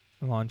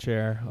a lawn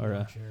chair or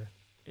a chair.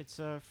 It's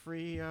a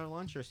free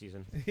lawn chair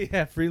season.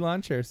 yeah, free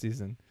lawn chair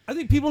season. I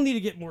think people need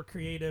to get more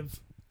creative.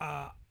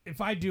 If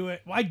I do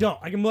it, well, I don't.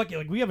 I'm lucky.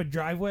 Like we have a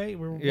driveway.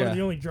 We're one Yeah. of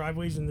the only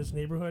driveways in this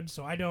neighborhood,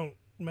 so I don't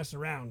mess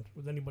around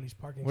with anybody's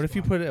parking. What if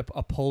you spot. put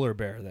a polar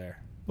bear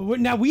there? But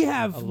now we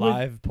have A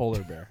live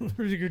polar bear.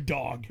 Where's your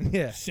dog?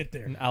 Yeah. Sit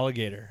there. An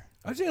alligator.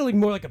 I was saying like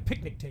more like a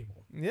picnic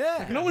table. Yeah.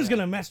 Like, no one's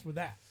gonna mess with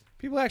that.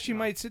 People actually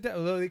might sit down,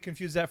 although they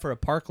confuse that for a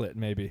parklet,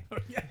 maybe.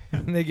 Yeah.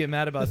 And they get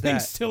mad The about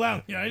thing's that. still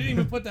out. Yeah, I didn't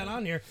even put that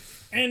on here.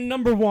 And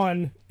number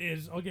 1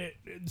 is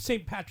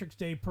St. Patrick's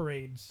Day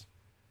parades.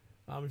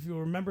 If you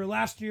remember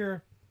last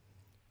year,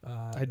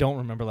 I don't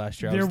remember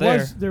last year. I there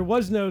was there. there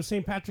was no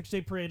St. Patrick's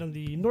Day parade on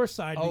the north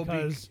side Oh,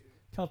 because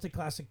Celtic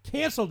Classic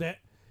canceled it.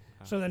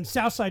 So then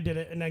Southside did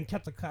it, and then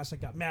Celtic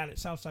Classic got mad at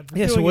Southside for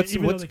Yeah, doing so what's it,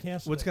 even though they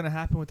canceled what's it. going to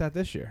happen with that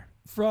this year?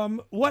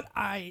 From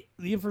the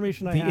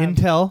information I The have,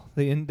 intel,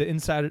 the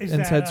inside is that,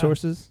 inside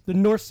sources. the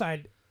north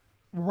side,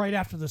 right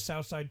after the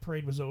Southside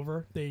parade was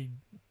over, they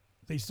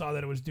saw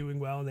that it was doing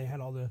well, and they had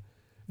all the.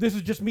 This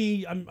is just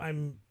me.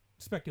 I'm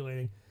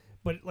speculating,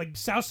 but like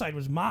Southside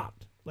was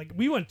mobbed. Like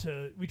we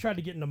tried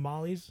to get into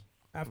Molly's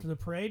after the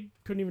parade,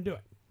 couldn't even do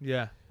it.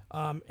 Yeah.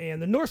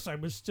 And the north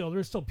side was there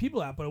were still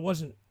people out, but it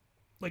wasn't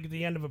like at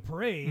the end of a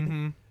parade.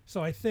 Mm-hmm.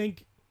 So I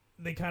think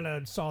they kind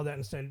of saw that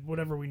and said,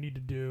 whatever we need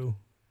to do.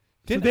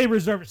 So Didn't- they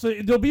reserved it. So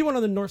there'll be one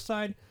on the north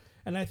side,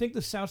 and I think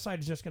the south side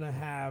is just going to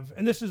have,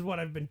 and this is what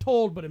I've been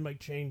told, but it might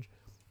change.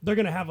 They're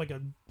going to have like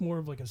more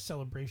of like a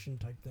celebration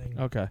type thing,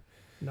 Okay.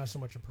 not so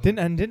much a parade.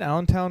 Didn't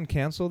Allentown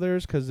cancel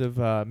theirs because of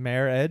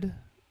Mayor Ed?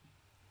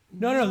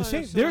 No, their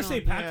so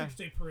St. no, Patrick's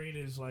Day parade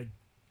is like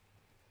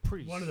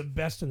Pretty one of the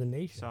best in the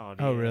nation. solid.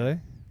 Oh, yeah. really?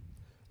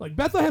 Like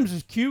Bethlehem's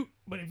is cute,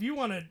 but if you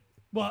want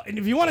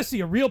to see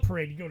a real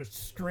parade, you go to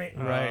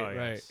Scranton. Right, Oh, right.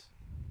 yes.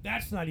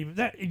 That's not even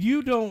that.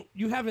 You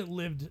haven't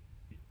lived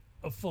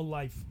a full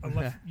life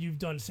unless you've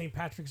done St.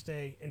 Patrick's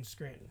Day in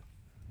Scranton,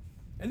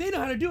 and they know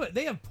how to do it.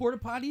 They have porta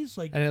potties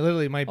like And it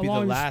literally might be the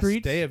Along the last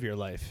streets? day of your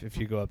life if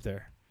you go up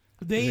there.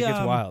 'Cause they. it gets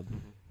wild.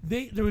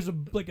 There was a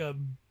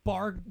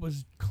bar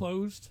was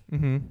closed,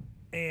 Mm-hmm.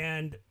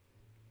 and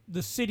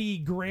the city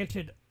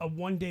granted a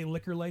 1-day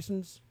liquor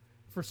license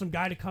for some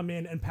guy to come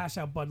in and pass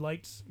out Bud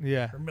Lights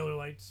Yeah, or Miller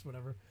Lights,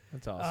 whatever.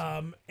 that's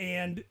awesome.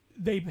 And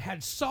they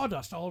had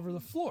sawdust all over the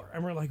floor,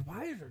 and we're like,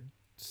 why is there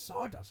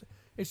sawdust?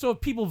 And so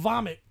if people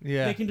vomit,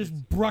 Yeah. they can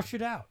just brush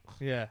it out.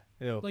 Yeah.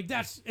 Ew. Like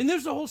and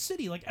there's a whole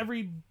city, like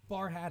every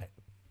bar had it.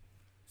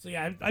 So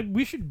yeah,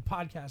 we should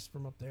podcast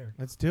from up there.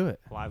 Let's do it.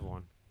 Live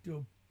one.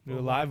 Do Do a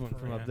live one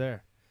from parade. up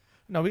there.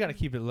 No, we got to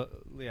keep it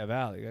Lehigh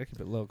Valley. We got to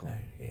keep it local.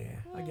 Yeah,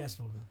 I guess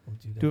we'll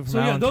do that. Do it from so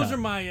yeah,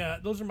 Allentown.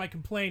 those are my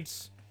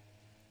complaints.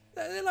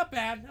 They're not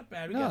bad. Not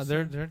bad. We No, got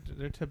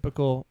they're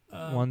typical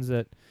ones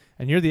that.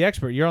 And you're the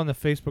expert. You're on the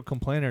Facebook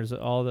complainers.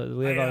 All the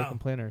Lehigh Valley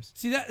complainers.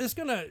 See that it's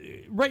gonna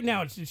right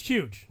now. It's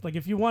huge. Like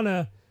if you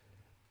wanna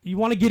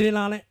get in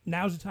on it,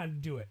 now's the time to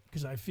do it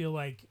because I feel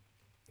like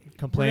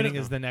complaining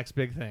is the next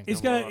big thing.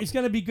 It's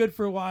gonna be good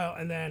for a while,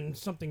 and then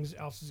something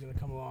else is gonna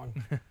come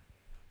along.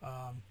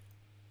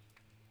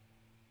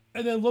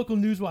 And then local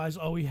news wise,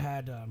 all we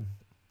had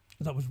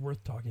that was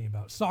worth talking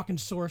about. Sock and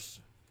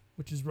Source,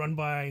 which is run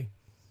by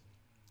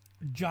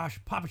Josh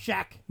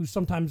Papashak, who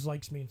sometimes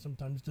likes me and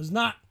sometimes does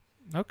not.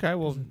 Okay,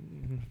 well,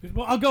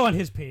 I'll go on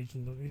his page,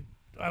 and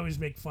I always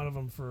make fun of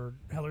him for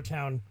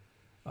Hellertown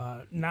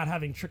not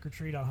having trick or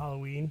treat on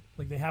Halloween.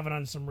 Like they have it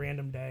on some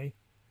random day,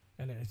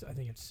 and I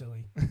think it's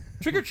silly.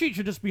 Trick or treat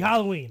should just be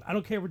Halloween. I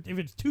don't care if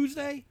it's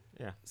Tuesday.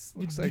 Yeah,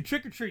 looks do like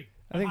trick or treat.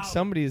 I think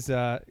somebody's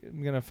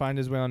gonna find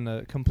his way on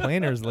the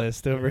complainers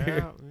list over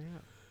here.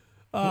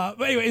 But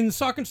anyway, in the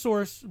Sock and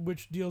Source,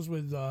 which deals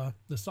with the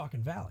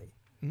Saucon Valley,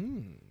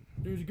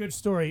 there's a good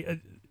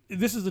story.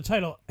 This is the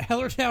title: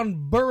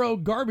 Hellertown Borough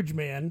Garbage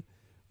Man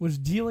was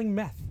dealing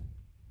meth.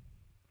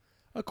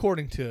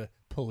 According to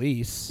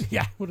police.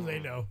 Yeah, what do they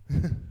know?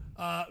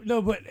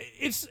 No, but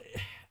it's.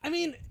 I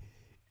mean,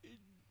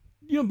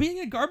 being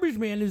a garbage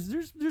man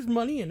there's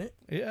money in it.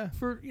 Yeah.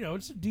 For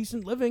it's a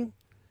decent living,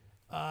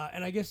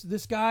 and I guess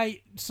this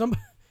guy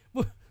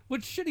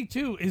what's shitty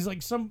too is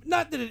like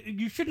not that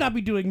you should not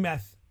be doing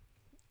meth,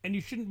 and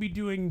you shouldn't be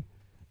doing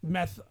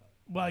meth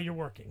while you're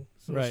working.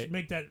 So let's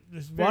make that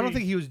this. Well, I don't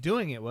think he was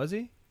doing it, was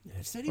he?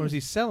 Or was he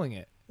selling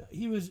it?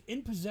 He was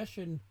in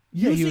possession,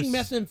 Yeah, using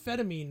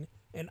methamphetamine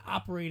and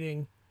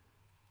operating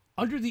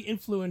under the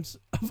influence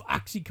of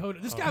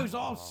oxycodone. This guy was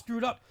all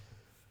screwed up.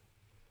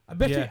 I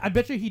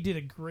bet you he did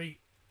a great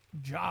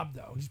job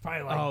though. He's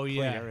probably like all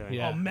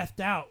methed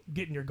out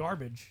getting your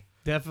garbage.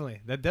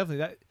 Definitely.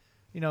 That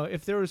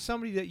if there was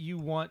somebody that you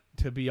want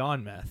to be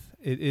on meth,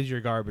 it is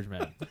your garbage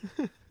man.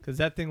 Because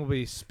that thing will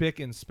be spick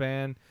and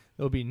span.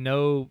 There'll be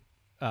no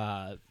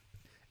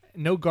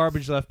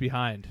garbage left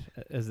behind,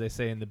 as they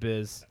say in the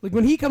biz. Like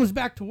when he comes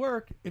back to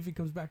work, if he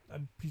comes back,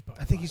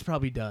 I think he's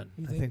probably done.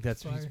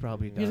 He's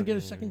probably done. He doesn't get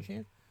a second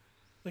chance.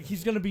 Like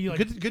he's gonna be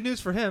like good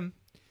news for him.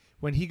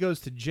 When he goes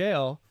to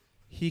jail,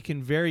 he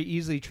can very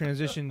easily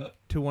transition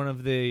to one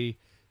of the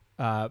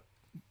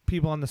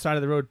people on the side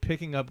of the road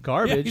picking up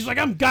garbage. Yeah, he's like,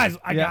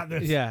 I got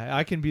this. Yeah,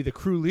 I can be the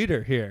crew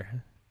leader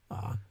here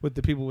with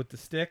the people with the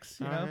sticks.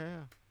 You know. Yeah.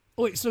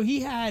 Oh, wait, so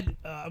he had.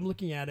 I'm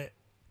looking at it.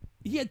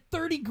 He had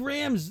 30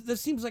 grams. That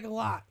seems like a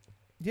lot.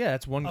 Yeah,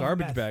 that's one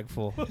garbage meth. bag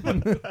full.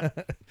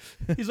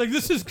 He's like,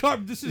 this is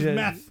This is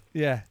meth.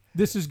 Yeah.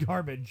 This is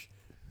garbage.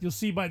 You'll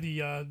see by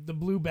the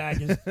blue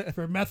bag is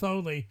for meth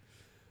only.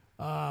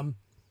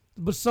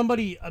 But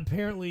somebody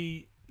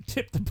apparently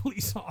tipped the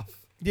police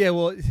off. Yeah,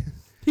 well,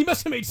 he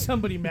must have made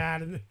somebody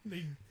mad, and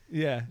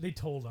they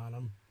told on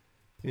him.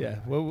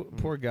 Well,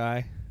 poor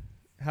guy.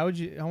 I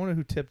wonder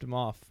who tipped him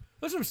off.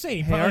 That's what I'm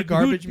saying. Hey, our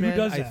garbage man,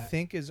 who I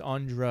think, is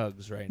on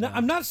drugs right now.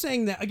 I'm not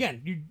saying that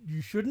again.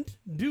 You shouldn't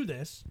do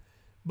this,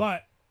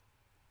 but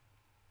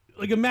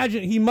like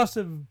imagine he must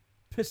have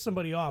pissed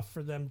somebody off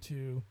for them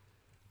to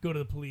go to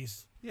the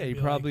police. Yeah, he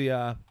probably.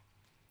 I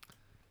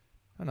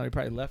don't know. He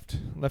probably left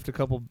a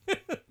couple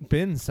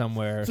bins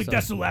somewhere. It's like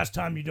that's the last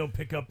time you don't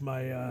pick up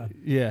my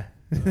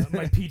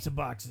my pizza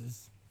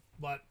boxes.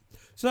 But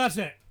so that's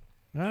it.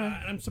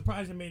 I'm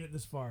surprised I made it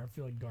this far. I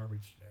feel like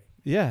garbage today.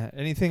 Yeah.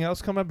 Anything else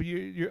coming up?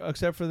 You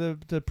except for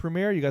the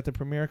premiere. You got the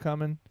premiere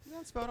coming.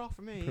 That's about all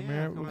for me.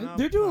 Premiere. Yeah,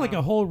 they're doing like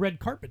a whole red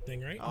carpet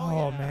thing, right?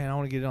 Oh man, I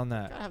want to get in on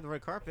that. Gotta have the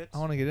red carpet. I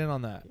want to get in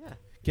on that. Yeah.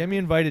 Get me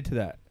invited to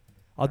that.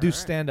 I'll do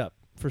stand up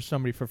for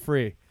somebody for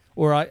free,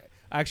 or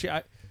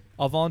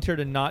I'll volunteer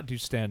to not do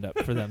stand up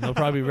for them. They'll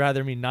probably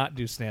rather me not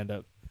do stand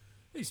up.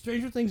 Hey,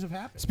 stranger things have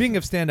happened. Speaking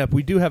of stand up,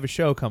 we do have a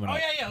show coming up. Oh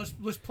yeah.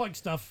 Let's plug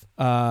stuff.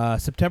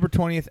 September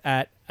 20th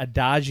at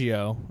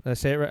Adagio. Did I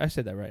say it right? I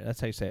said that right.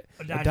 That's how you say it.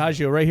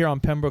 Adagio, right here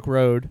on Pembroke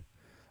Road.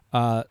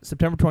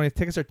 September 20th.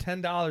 Tickets are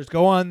 $10.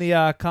 Go on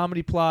the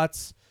Comedy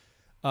Plots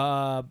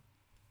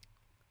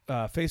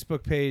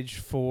Facebook page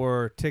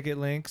for ticket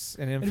links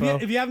and info.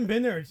 If you haven't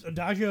been there, it's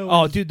Adagio.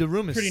 Oh, dude, the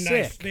room is pretty sick.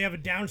 nice. They have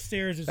it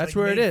downstairs. It's That's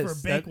like where it made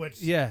is. for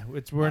banquets.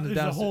 We're in the There's downstairs.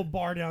 a whole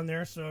bar down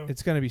there, so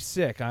It's gonna be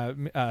sick.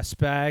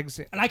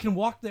 Spags. And I can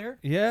walk there.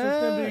 Yeah, so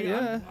it's gonna be,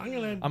 yeah. I'm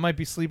gonna. I might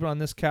be sleeping on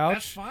this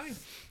couch.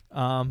 That's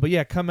fine. But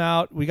yeah, come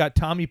out. We got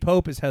Tommy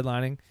Pope is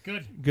headlining.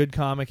 Good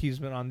comic. He's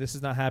been on This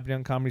Is Not Happening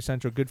on Comedy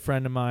Central. Good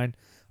friend of mine.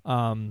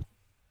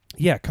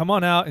 Yeah, come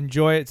on out,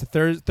 enjoy it. It's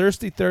a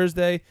Thirsty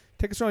Thursday.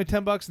 Tickets are only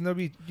 $10, and there'll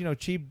be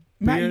cheap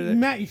beer.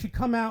 Matt, you should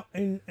come out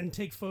and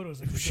take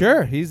photos.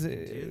 Sure, he's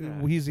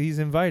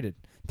invited.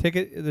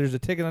 There's a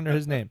ticket under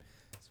his name.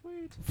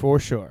 Sweet. For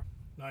sure.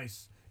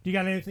 Nice. Do you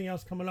got anything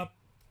else coming up?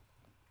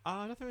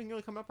 Nothing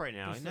really come up right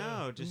now.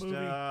 Just movie.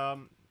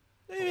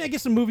 I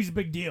guess the movie's a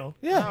big deal.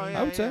 Yeah, Oh, yeah,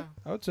 I would say. yeah.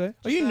 I would say.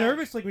 Are you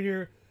nervous, like when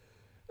you're?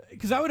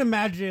 Because I would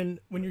imagine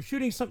when you're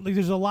shooting something, like,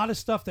 there's a lot of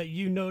stuff that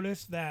you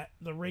notice that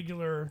the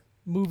regular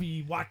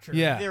movie watcher.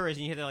 Yeah. There is,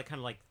 and you have to kind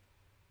of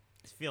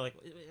feel like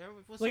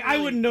I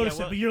wouldn't notice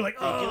it, but you're like,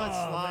 do you let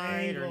oh,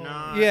 slide the or angle.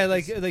 not? Yeah,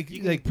 Just- like you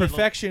can get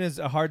perfection is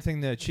a hard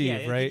thing to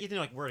achieve, yeah, right? You know,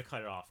 like where to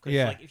cut it off. 'Cause,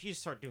 Yeah. like if you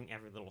start doing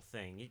every little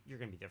thing, you're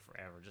gonna be there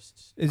forever.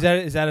 Just Is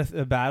that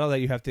a battle that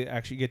you have to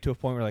actually get to a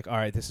point where like, all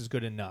right, this is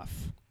good enough?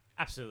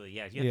 absolutely,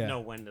 yeah. You have Yeah. to know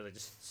when to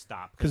just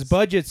stop. Because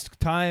budgets,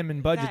 time,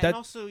 and budget and that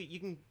also you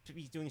can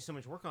be doing so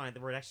much work on it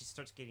that where it actually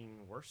starts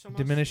getting worse. Almost.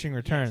 diminishing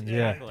returns.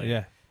 Yeah, exactly.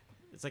 yeah.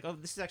 It's like, oh,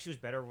 this actually was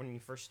better when you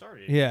first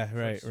started. Yeah, First,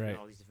 right, you know, right.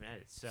 all these different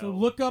edits. So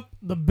look up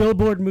the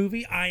Billboard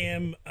movie. I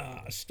am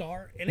a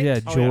star in it. Yeah,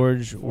 Oh, yeah.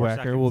 George Forrest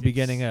Wacker will be Atkins.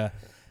 getting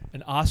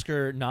an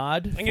Oscar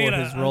nod for gonna get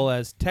his a- role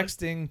as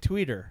texting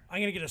tweeter.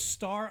 I'm gonna get a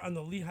star on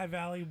the Lehigh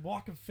Valley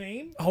Walk of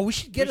Fame. Oh, we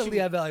should get We a should-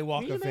 Lehigh Valley we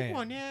Walk need to of make Fame.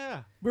 one,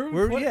 yeah. Where would we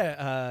Where, put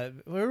it?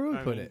 where would we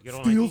I put mean, it? good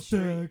old Steel 19th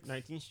Street. stacks.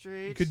 19th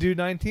Street. You could do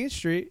 19th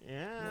Street,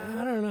 Yeah.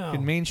 I don't know.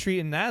 and Main Street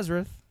in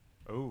Nazareth.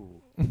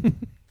 Oh.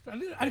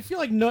 I feel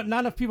like not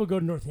enough people go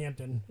to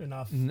Northampton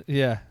enough.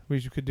 Yeah,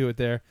 could do it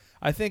there.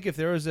 I think if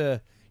there was you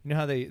know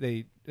how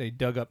they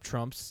dug up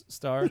Trump's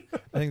star?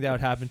 I think that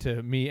would happen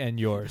to me and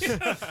yours.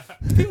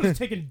 People just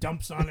taking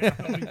dumps on it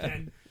on the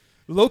weekend.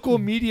 Local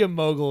media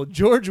mogul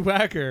George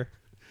Wacker.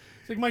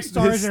 It's like my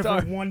star is there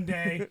star. for one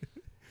day.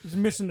 Just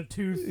missing a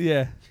tooth.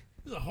 Yeah.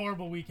 This is a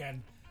horrible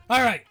weekend.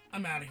 All right,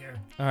 I'm out of here.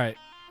 All right.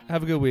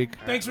 Have a good week.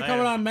 Thanks for later.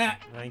 coming on,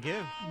 Matt. Thank you.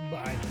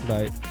 Bye.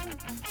 Bye.